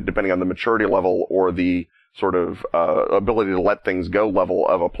that depending on the maturity level or the sort of ability to let things go level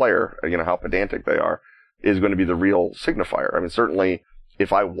of a player, how pedantic they are, is going to be the real signifier. I mean, certainly,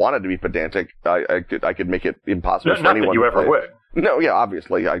 if I wanted to be pedantic, I could make it impossible for anyone to play. Not that you ever would. No, yeah,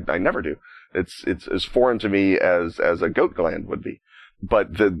 obviously, I never do. It's as foreign to me as a goat gland would be.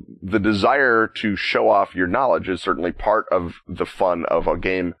 But the desire to show off your knowledge is certainly part of the fun of a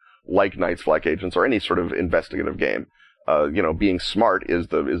game like Night's Black Agents or any sort of investigative game. Being smart is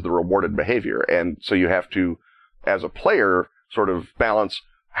the rewarded behavior. And so you have to, as a player, sort of balance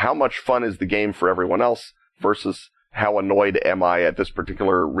how much fun is the game for everyone else versus how annoyed am I at this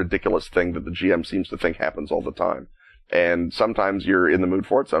particular ridiculous thing that the GM seems to think happens all the time. And sometimes you're in the mood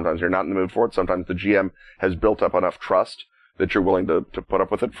for it, sometimes you're not in the mood for it, sometimes the GM has built up enough trust that you're willing to put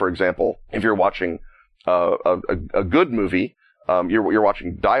up with it. For example, if you're watching a good movie, you're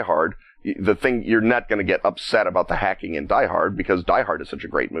watching Die Hard, you're not going to get upset about the hacking in Die Hard because Die Hard is such a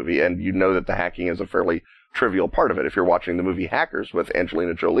great movie, and you know that the hacking is a fairly trivial part of it. If you're watching the movie Hackers with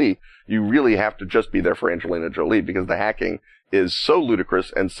Angelina Jolie, you really have to just be there for Angelina Jolie because the hacking is so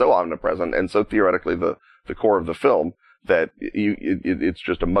ludicrous and so omnipresent and so theoretically the core of the film that it's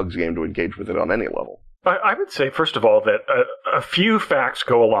just a mug's game to engage with it on any level. I would say, first of all, that a few facts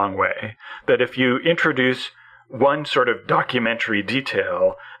go a long way. That if you introduce one sort of documentary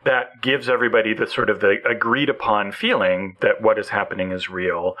detail, that gives everybody the sort of the agreed upon feeling that what is happening is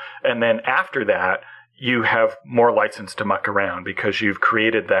real. And then after that, you have more license to muck around because you've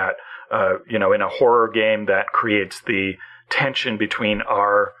created that, in a horror game that creates the tension between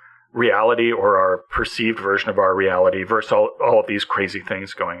our reality or our perceived version of our reality versus all of these crazy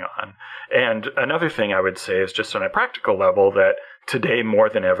things going on. And another thing I would say is just on a practical level that today more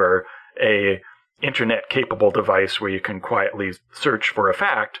than ever, a internet capable device where you can quietly search for a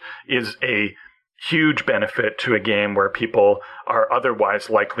fact is a huge benefit to a game where people are otherwise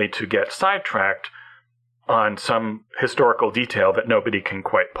likely to get sidetracked on some historical detail that nobody can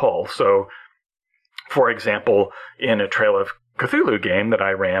quite pull. So, for example, in a Trail of Cthulhu game that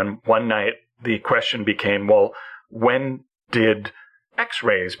I ran, one night the question became, well, when did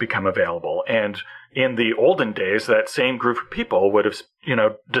X-rays become available? And in the olden days, that same group of people would have,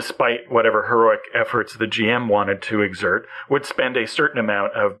 despite whatever heroic efforts the GM wanted to exert, would spend a certain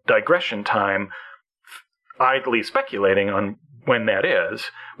amount of digression time idly speculating on when that is.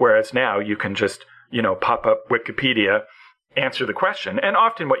 Whereas now you can just, pop up Wikipedia, answer the question. And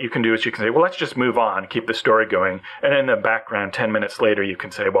often what you can do is you can say, well, let's just move on, keep the story going. And in the background, 10 minutes later, you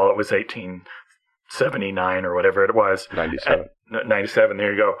can say, well, it was 1879 or whatever it was. 97. 97,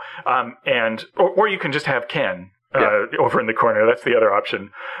 there you go. Or you can just have Ken over in the corner. That's the other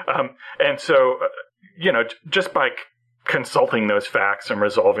option. And so, just by consulting those facts and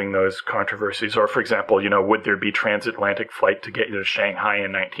resolving those controversies, or for example, would there be transatlantic flight to get you to Shanghai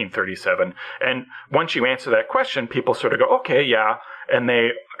in 1937? And once you answer that question, people sort of go, okay, yeah, and they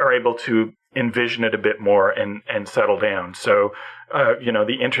are able to envision it a bit more and settle down. So,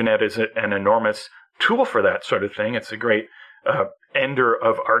 the internet is an enormous tool for that sort of thing. It's a great ender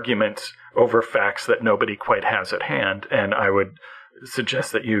of arguments over facts that nobody quite has at hand, and I would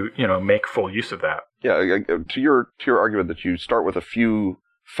suggest that you make full use of that. Yeah, to your argument that you start with a few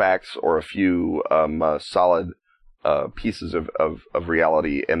facts or a few solid pieces of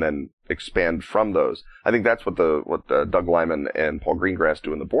reality and then expand from those. I think that's what Doug Liman and Paul Greengrass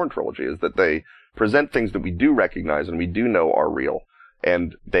do in the Bourne trilogy, is that they present things that we do recognize and we do know are real,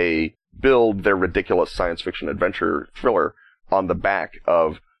 and they build their ridiculous science fiction adventure thriller on the back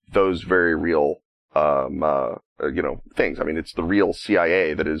of those very real things. I mean, it's the real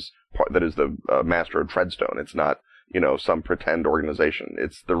CIA that is the master of Treadstone. It's not, some pretend organization.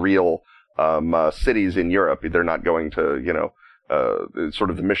 It's the real cities in Europe. They're not going to, sort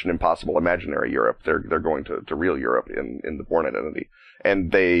of the Mission Impossible imaginary Europe. They're going to real Europe in the Bourne Identity.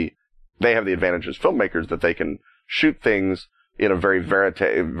 And they have the advantage as filmmakers that they can shoot things in a very verite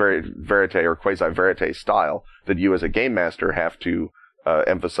or quasi-verite style that you as a game master have to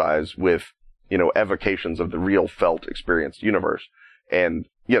emphasize with, evocations of the real felt experienced universe. And,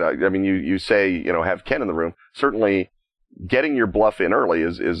 you say, have Ken in the room. Certainly getting your bluff in early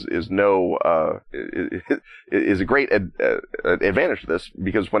is a great advantage to this,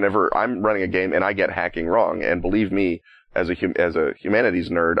 because whenever I'm running a game and I get hacking wrong, and believe me, as a humanities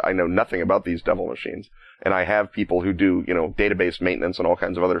nerd, I know nothing about these devil machines, and I have people who do, database maintenance and all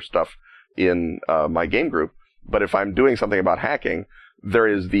kinds of other stuff in my game group. But if I'm doing something about hacking, there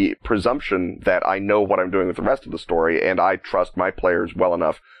is the presumption that I know what I'm doing with the rest of the story, and I trust my players well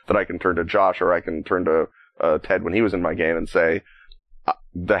enough that I can turn to Josh or I can turn to Ted when he was in my game and say,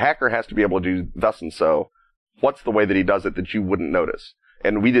 the hacker has to be able to do thus and so. What's the way that he does it that you wouldn't notice?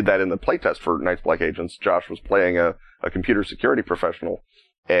 And we did that in the playtest for Night's Black Agents. Josh was playing a computer security professional,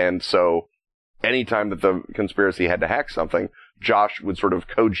 and so anytime that the conspiracy had to hack something, Josh would sort of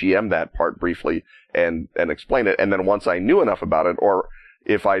co-GM that part briefly and explain it. And then once I knew enough about it, or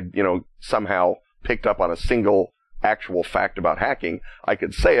if I, somehow picked up on a single actual fact about hacking, I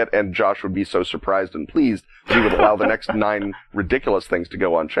could say it, and Josh would be so surprised and pleased that he would allow the next 9 ridiculous things to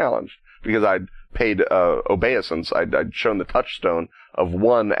go unchallenged, because I'd paid obeisance. I'd shown the touchstone of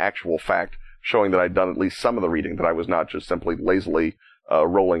one actual fact, showing that I'd done at least some of the reading, that I was not just simply lazily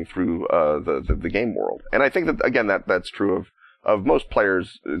rolling through the game world. And I think that, again, that's true of most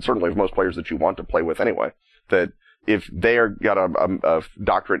players, certainly of most players that you want to play with anyway, that if they are got a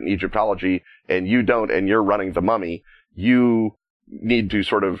doctorate in Egyptology and you don't, and you're running the Mummy, you need to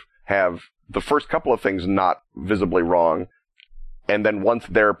sort of have the first couple of things not visibly wrong, and then once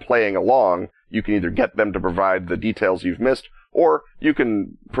they're playing along, you can either get them to provide the details you've missed, or you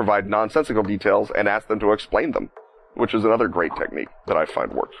can provide nonsensical details and ask them to explain them, which is another great technique that I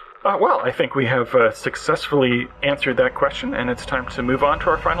find works. Well, I think we have successfully answered that question, and it's time to move on to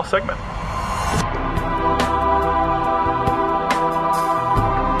our final segment.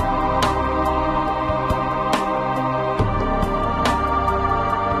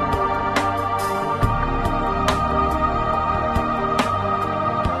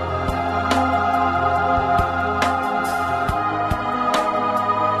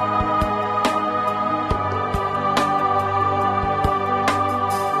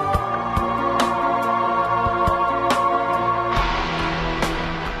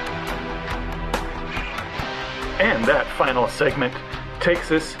 And that final segment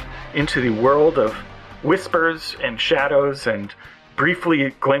takes us into the world of whispers and shadows and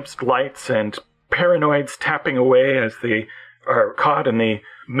briefly glimpsed lights and paranoids tapping away as they are caught in the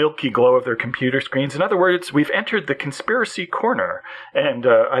milky glow of their computer screens. In other words, we've entered the conspiracy corner, and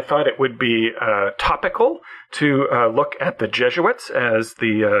I thought it would be topical to look at the Jesuits, as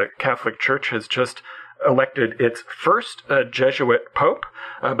the Catholic Church has just elected its first Jesuit pope,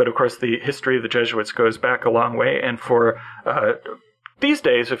 but of course the history of the Jesuits goes back a long way, and for these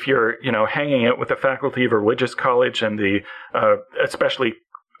days, if you're hanging out with the faculty of a religious college, and the especially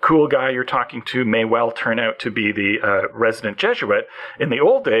cool guy you're talking to may well turn out to be the resident Jesuit. In the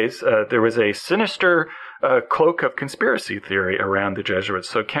old days, there was a sinister cloak of conspiracy theory around the Jesuits.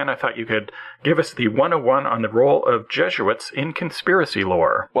 So, Ken, I thought you could give us the 101 on the role of Jesuits in conspiracy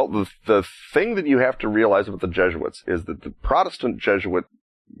lore. Well, the thing that you have to realize about the Jesuits is that the Protestant Jesuit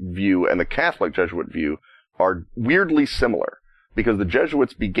view and the Catholic Jesuit view are weirdly similar, because the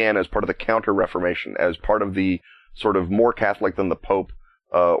Jesuits began as part of the Counter-Reformation, as part of the sort of more Catholic than the Pope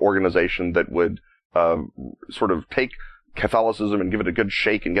organization that would sort of take Catholicism and give it a good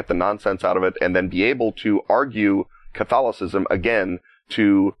shake and get the nonsense out of it, and then be able to argue Catholicism again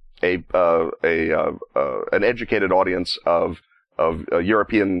to an educated audience of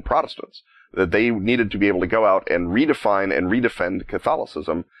European Protestants. That they needed to be able to go out and redefine and redefend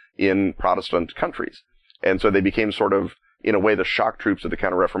Catholicism in Protestant countries. And so they became sort of, in a way, the shock troops of the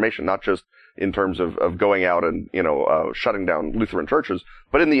Counter-Reformation, not just in terms of going out and, shutting down Lutheran churches,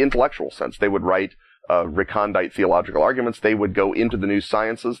 but in the intellectual sense. They would write recondite theological arguments. They would go into the new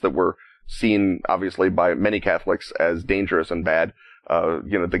sciences that were seen, obviously, by many Catholics as dangerous and bad.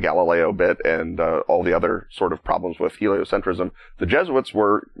 The Galileo bit and all the other sort of problems with heliocentrism. The Jesuits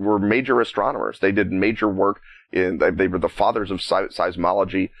were major astronomers. They did major work they were the fathers of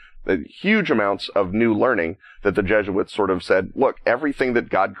seismology. Huge amounts of new learning that the Jesuits sort of said, look, everything that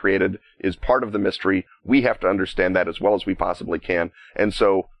God created is part of the mystery. We have to understand that as well as we possibly can. And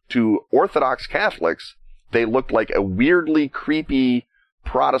so to Orthodox Catholics, they looked like a weirdly creepy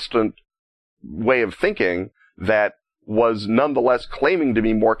Protestant way of thinking that was nonetheless claiming to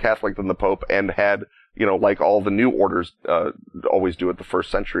be more Catholic than the Pope, and had, like all the new orders always do at the first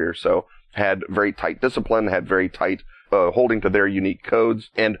century or so, had very tight discipline, had very tight holding to their unique codes,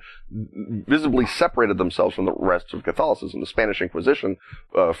 and visibly separated themselves from the rest of Catholicism. The Spanish Inquisition,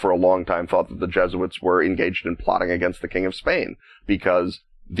 for a long time, thought that the Jesuits were engaged in plotting against the King of Spain, because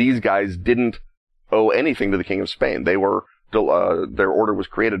these guys didn't owe anything to the King of Spain. They were, their order was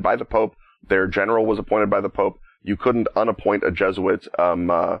created by the Pope, their general was appointed by the Pope. You couldn't unappoint a Jesuit,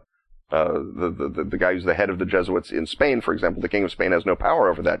 the guy who's the head of the Jesuits in Spain, for example. The King of Spain has no power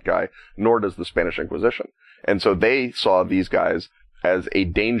over that guy, nor does the Spanish Inquisition. And so they saw these guys as a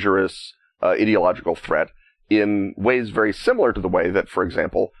dangerous ideological threat in ways very similar to the way that, for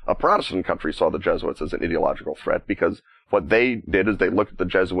example, a Protestant country saw the Jesuits as an ideological threat, because what they did is they looked at the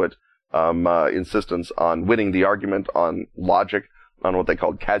Jesuit insistence on winning the argument, on logic, on what they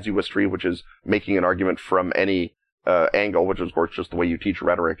called casuistry, which is making an argument from any angle, which is, of course, just the way you teach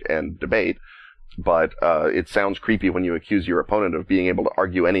rhetoric and debate. But it sounds creepy when you accuse your opponent of being able to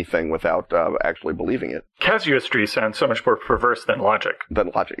argue anything without actually believing it. Casuistry sounds so much more perverse than logic.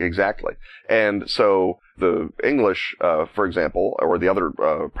 Exactly. And so the English, for example, or the other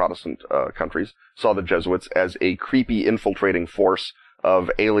Protestant countries, saw the Jesuits as a creepy, infiltrating force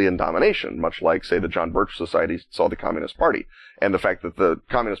of alien domination, much like, say, the John Birch Society saw the Communist Party. And the fact that the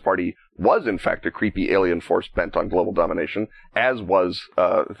Communist Party was, in fact, a creepy alien force bent on global domination, as was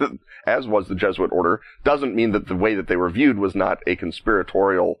the Jesuit order, doesn't mean that the way that they were viewed was not a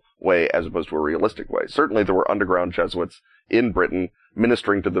conspiratorial way as opposed to a realistic way. Certainly there were underground Jesuits in Britain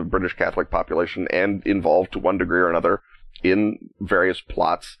ministering to the British Catholic population and involved to one degree or another in various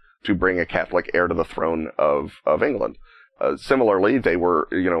plots to bring a Catholic heir to the throne of England. Similarly, they were,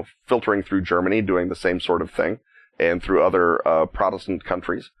 filtering through Germany, doing the same sort of thing, and through other Protestant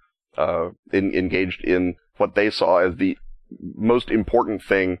countries, engaged in what they saw as the most important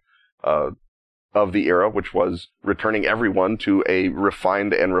thing of the era, which was returning everyone to a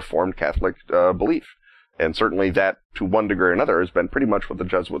refined and reformed Catholic belief. And certainly that, to one degree or another, has been pretty much what the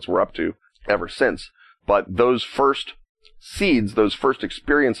Jesuits were up to ever since. But those first seeds, those first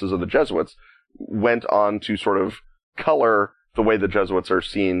experiences of the Jesuits, went on to sort of color the way the Jesuits are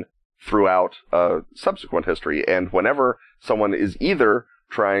seen throughout subsequent history. And whenever someone is either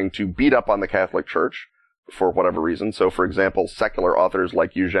trying to beat up on the Catholic Church for whatever reason, so for example, secular authors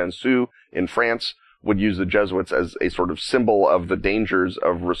like Eugène Sue in France would use the Jesuits as a sort of symbol of the dangers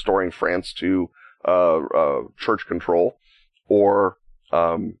of restoring France to church control, or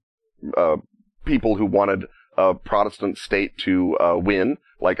people who wanted a Protestant state to win,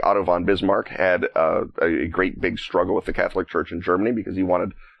 like Otto von Bismarck had a great big struggle with the Catholic Church in Germany because he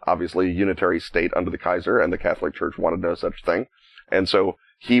wanted, obviously, a unitary state under the Kaiser, and the Catholic Church wanted no such thing. And so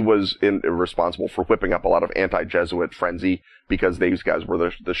he was responsible for whipping up a lot of anti-Jesuit frenzy because these guys were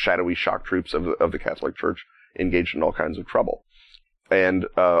the shadowy shock troops of the Catholic Church, engaged in all kinds of trouble. And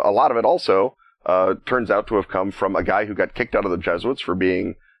a lot of it also turns out to have come from a guy who got kicked out of the Jesuits for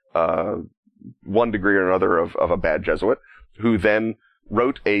being one degree or another of a bad Jesuit, who then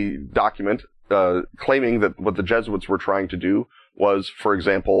wrote a document claiming that what the Jesuits were trying to do was, for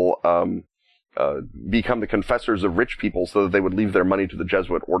example, become the confessors of rich people so that they would leave their money to the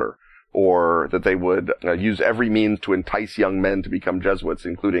Jesuit order, or that they would use every means to entice young men to become Jesuits,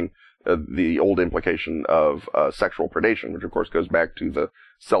 including the old implication of sexual predation, which of course goes back to the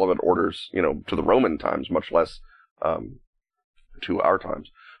celibate orders, to the Roman times, much less to our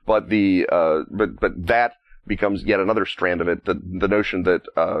times. But but that becomes yet another strand of it, the notion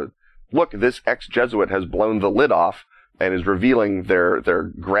that look, this ex-Jesuit has blown the lid off and is revealing their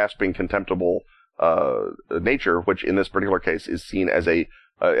grasping, contemptible nature, which in this particular case is seen as a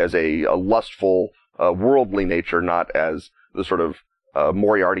lustful, worldly nature, not as the sort of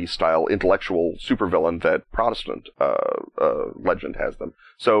Moriarty-style intellectual supervillain that Protestant legend has them.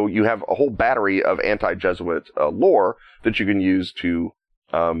 So you have a whole battery of anti-Jesuit lore that you can use to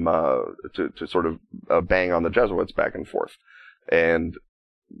sort of bang on the Jesuits back and forth. And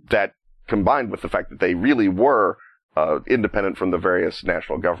that, combined with the fact that they really were independent from the various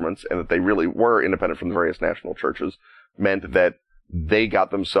national governments, and that they really were independent from the various national churches, meant that they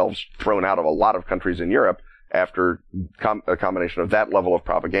got themselves thrown out of a lot of countries in Europe after a combination of that level of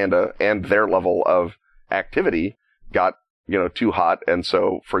propaganda and their level of activity got, too hot. And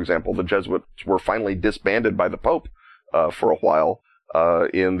so, for example, the Jesuits were finally disbanded by the Pope for a while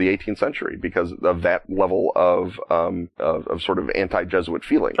in the 18th century because of that level of sort of anti-Jesuit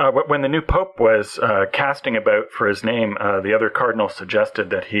feeling. When the new Pope was casting about for his name, the other cardinals suggested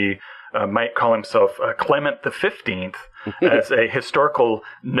that he might call himself Clement the 15th as a historical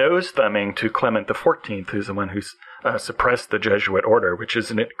nose-thumbing to Clement the 14th, who's the one who suppressed the Jesuit order, which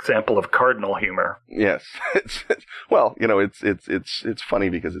is an example of cardinal humor. Yes. It's funny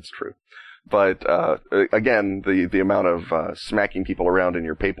because it's true. But again, the amount of smacking people around in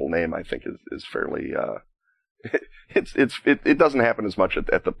your papal name, I think, is fairly. It doesn't happen as much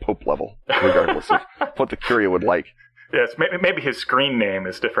at the Pope level, regardless of what the Curia would like. Yes, maybe his screen name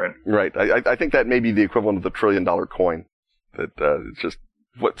is different. Right. I think that may be the equivalent of the $1 trillion coin. That it's just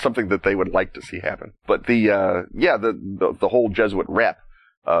something that they would like to see happen. But the whole Jesuit rep,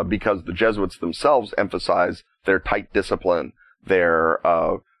 because the Jesuits themselves emphasize their tight discipline, their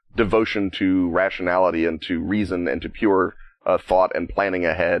devotion to rationality and to reason and to pure thought and planning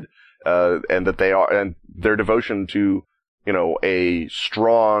ahead, and their devotion to a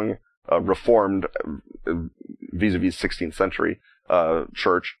strong reformed vis-a-vis 16th century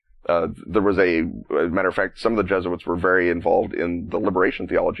church. There was a matter of fact, some of the Jesuits were very involved in the liberation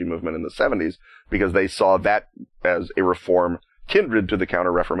theology movement in the 70s because they saw that as a reform kindred to the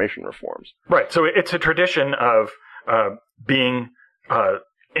Counter-Reformation reforms. Right. So it's a tradition of being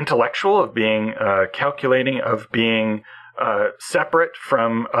intellectual, of being calculating, of being separate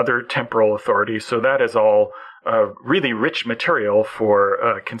from other temporal authorities. So that is all really rich material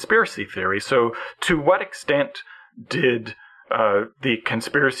for conspiracy theory. So to what extent did the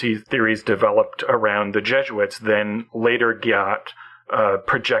conspiracy theories developed around the Jesuits then later got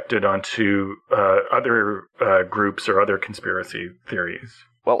projected onto other groups or other conspiracy theories?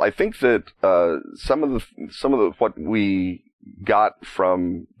 Well, I think that some of the what we got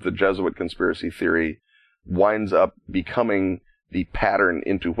from the Jesuit conspiracy theory winds up becoming the pattern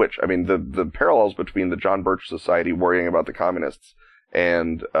into which, I mean, the parallels between the John Birch Society worrying about the communists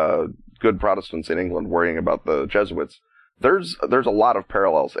and good Protestants in England worrying about the Jesuits. There's a lot of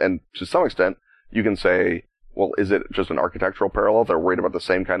parallels, and to some extent, you can say, well, is it just an architectural parallel? They're worried about the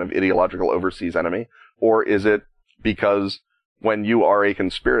same kind of ideological overseas enemy, or is it because when you are a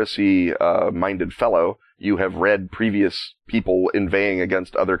conspiracy-minded fellow, you have read previous people inveighing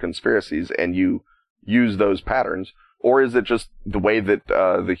against other conspiracies, and you use those patterns, or is it just the way that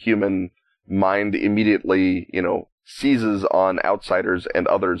the human mind immediately, seizes on outsiders and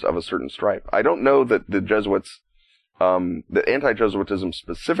others of a certain stripe? I don't know that the Jesuits, that anti-Jesuitism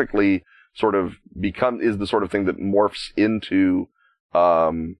specifically sort of is the sort of thing that morphs into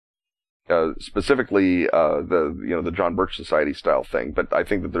specifically the John Birch Society style thing, but I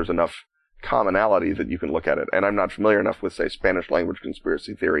think that there's enough commonality that you can look at it. And I'm not familiar enough with, say, Spanish language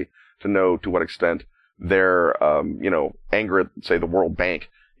conspiracy theory to know to what extent their anger at, say, the World Bank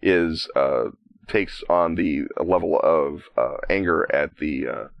takes on the level of anger at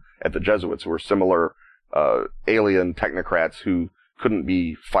the Jesuits, who are similar alien technocrats who couldn't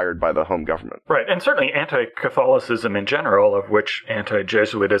be fired by the home government. Right, and certainly anti-Catholicism in general, of which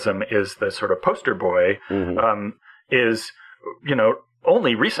anti-Jesuitism is the sort of poster boy, is,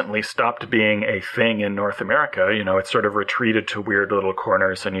 only recently stopped being a thing in North America. It's sort of retreated to weird little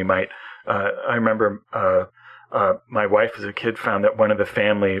corners, and you might, I remember my wife as a kid found that one of the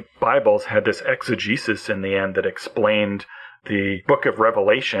family Bibles had this exegesis in the end that explained the book of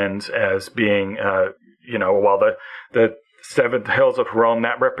Revelations as being, while the seventh hills of Rome,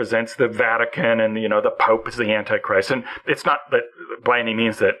 that represents the Vatican, and, the Pope is the Antichrist. And it's not that by any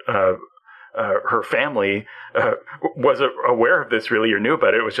means that her family was aware of this really or knew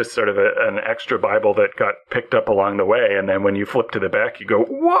about it. It was just sort of an extra Bible that got picked up along the way. And then when you flip to the back, you go,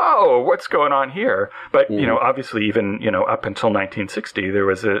 whoa, what's going on here? But, obviously even, up until 1960, there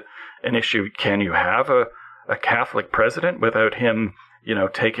was an issue. Can you have a Catholic president without him,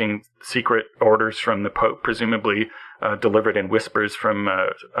 taking secret orders from the Pope, presumably delivered in whispers from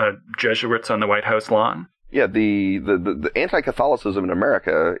Jesuits on the White House lawn? Yeah, the anti-Catholicism in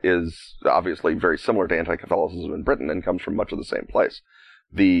America is obviously very similar to anti-Catholicism in Britain and comes from much of the same place.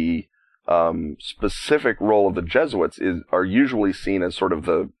 The specific role of the Jesuits are usually seen as sort of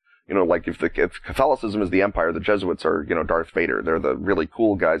the, like if Catholicism is the empire, the Jesuits are, Darth Vader. They're the really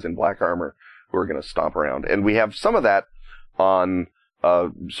cool guys in black armor who are going to stomp around. And we have some of that on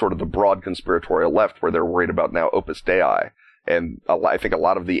sort of the broad conspiratorial left, where they're worried about now Opus Dei. And I think a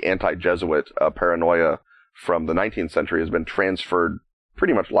lot of the anti-Jesuit paranoia from the 19th century has been transferred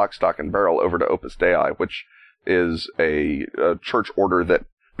pretty much lock, stock, and barrel over to Opus Dei, which is a church order that,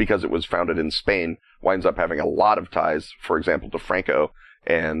 because it was founded in Spain, winds up having a lot of ties, for example, to Franco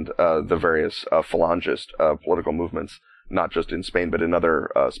and the various Falangist political movements, not just in Spain, but in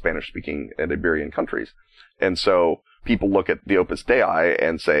other Spanish-speaking and Iberian countries. And so people look at the Opus Dei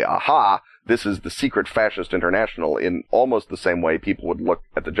and say, aha, this is the secret fascist international, in almost the same way people would look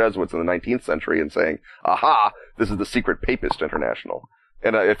at the Jesuits in the 19th century and saying, aha, this is the secret papist international.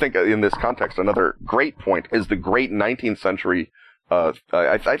 And I think in this context, another great point is the great 19th century,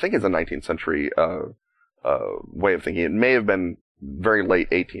 I think it's a 19th century way of thinking. It may have been very late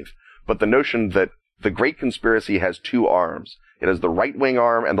 18th, but the notion that the great conspiracy has two arms. It has the right-wing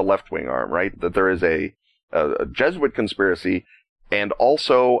arm and the left-wing arm, right? That there is a Jesuit conspiracy and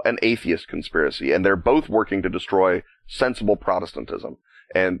also an atheist conspiracy, and they're both working to destroy sensible Protestantism.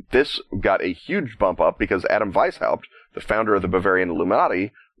 And this got a huge bump up because Adam Weishaupt, the founder of the Bavarian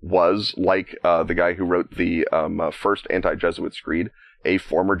Illuminati, was, like the guy who wrote the first anti-Jesuit screed, a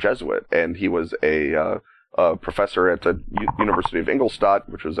former Jesuit, and he was a professor at the University of Ingolstadt,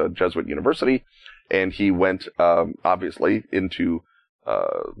 which was a Jesuit university, and he went obviously into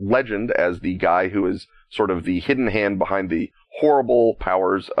legend as the guy who is sort of the hidden hand behind the horrible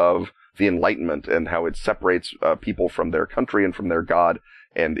powers of the Enlightenment and how it separates people from their country and from their God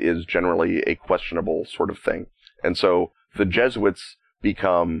and is generally a questionable sort of thing. And so the Jesuits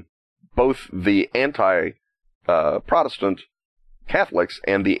become both the anti-Protestant Catholics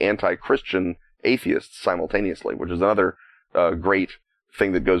and the anti-Christian atheists simultaneously, which is another great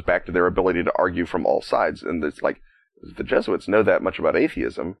thing that goes back to their ability to argue from all sides. And it's like, if the Jesuits know that much about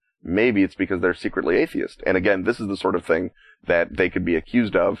atheism, maybe it's because they're secretly atheist. And again, this is the sort of thing that they could be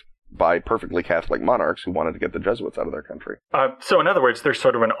accused of by perfectly Catholic monarchs who wanted to get the Jesuits out of their country. So in other words, there's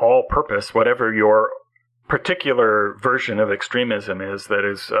sort of an all-purpose, whatever your particular version of extremism is that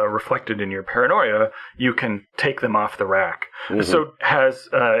is reflected in your paranoia, you can take them off the rack. Mm-hmm. So has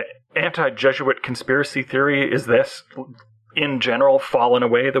anti-Jesuit conspiracy theory, is this in general fallen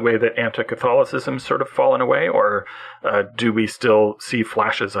away the way that anti-Catholicism sort of fallen away, or do we still see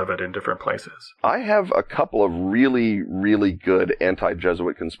flashes of it in different places? I have a couple of really, really good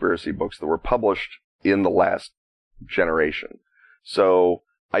anti-Jesuit conspiracy books that were published in the last generation. So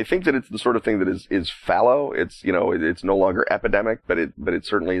I think that it's the sort of thing that is fallow. It's, it's no longer epidemic, but it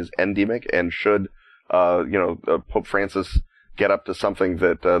certainly is endemic, and should, Pope Francis get up to something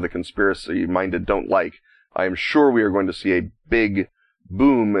that the conspiracy-minded don't like, I am sure we are going to see a big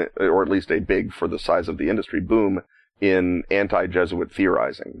boom, or at least a big, for the size of the industry, boom in anti-Jesuit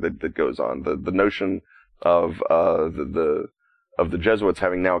theorizing that goes on. The notion of the Jesuits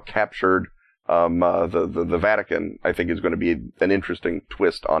having now captured the Vatican, I think, is going to be an interesting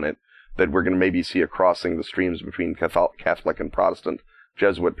twist on it, that we're going to maybe see a crossing the streams between Catholic and Protestant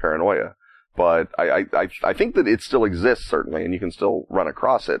Jesuit paranoia. But I think that it still exists, certainly, and you can still run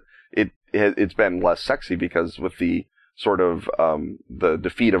across it. It's been less sexy because with the sort of the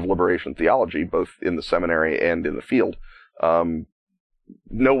defeat of liberation theology, both in the seminary and in the field,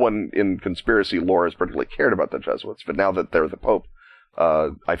 no one in conspiracy lore has particularly cared about the Jesuits. But now that they're the Pope,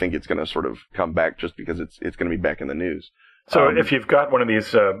 I think it's going to sort of come back just because it's going to be back in the news. So if you've got one of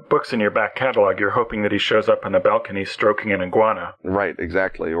these books in your back catalog, you're hoping that he shows up on the balcony stroking an iguana. Right,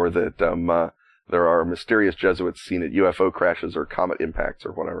 exactly. Or that there are mysterious Jesuits seen at UFO crashes or comet impacts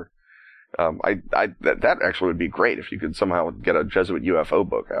or whatever. That actually would be great if you could somehow get a Jesuit UFO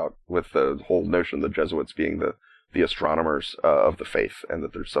book out with the whole notion of the Jesuits being the astronomers of the faith, and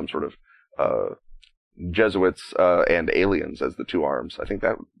that there's some sort of Jesuits and aliens as the two arms. I think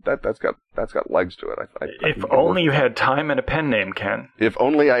that's got legs to it. If only you had time and a pen name, Ken. If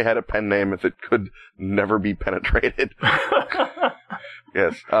only I had a pen name that could never be penetrated.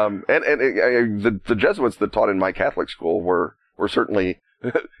 Yes. And the Jesuits that taught in my Catholic school were certainly,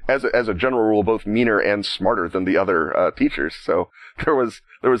 as a general rule, both meaner and smarter than the other teachers. So there was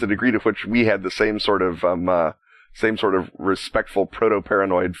a degree to which we had the same sort of respectful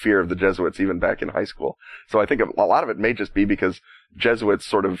proto-paranoid fear of the Jesuits even back in high school. So I think a lot of it may just be because Jesuits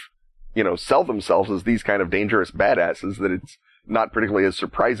sort of, sell themselves as these kind of dangerous badasses, that it's not particularly as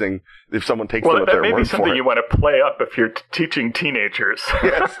surprising if someone takes them at their word for it. Well, that may be something you want to play up if you're teaching teenagers.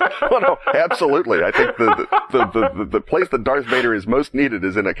 Yes. Well, no, absolutely. I think the place that Darth Vader is most needed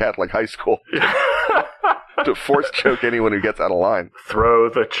is in a Catholic high school. To force choke anyone who gets out of line. Throw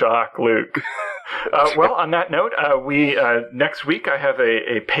the chalk, Luke. Well, on that note, we next week I have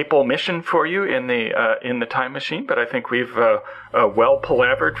a papal mission for you in the time machine, but I think we've well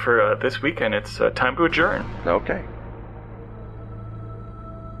palavered for this week, and it's time to adjourn. Okay.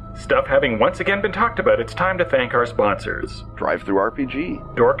 Stuff having once again been talked about, it's time to thank our sponsors.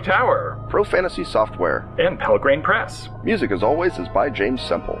 DriveThruRPG, Dork Tower, Pro Fantasy Software, and Pelgrane Press. Music, as always, is by James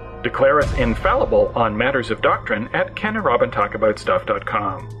Semple. Declare us infallible on matters of doctrine at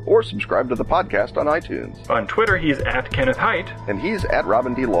KenandRobinTalkAboutStuff.com. Or subscribe to the podcast on iTunes. On Twitter, he's at Kenneth Haidt. And he's at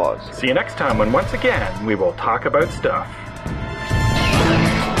Robin D. Laws. See you next time when once again we will talk about stuff.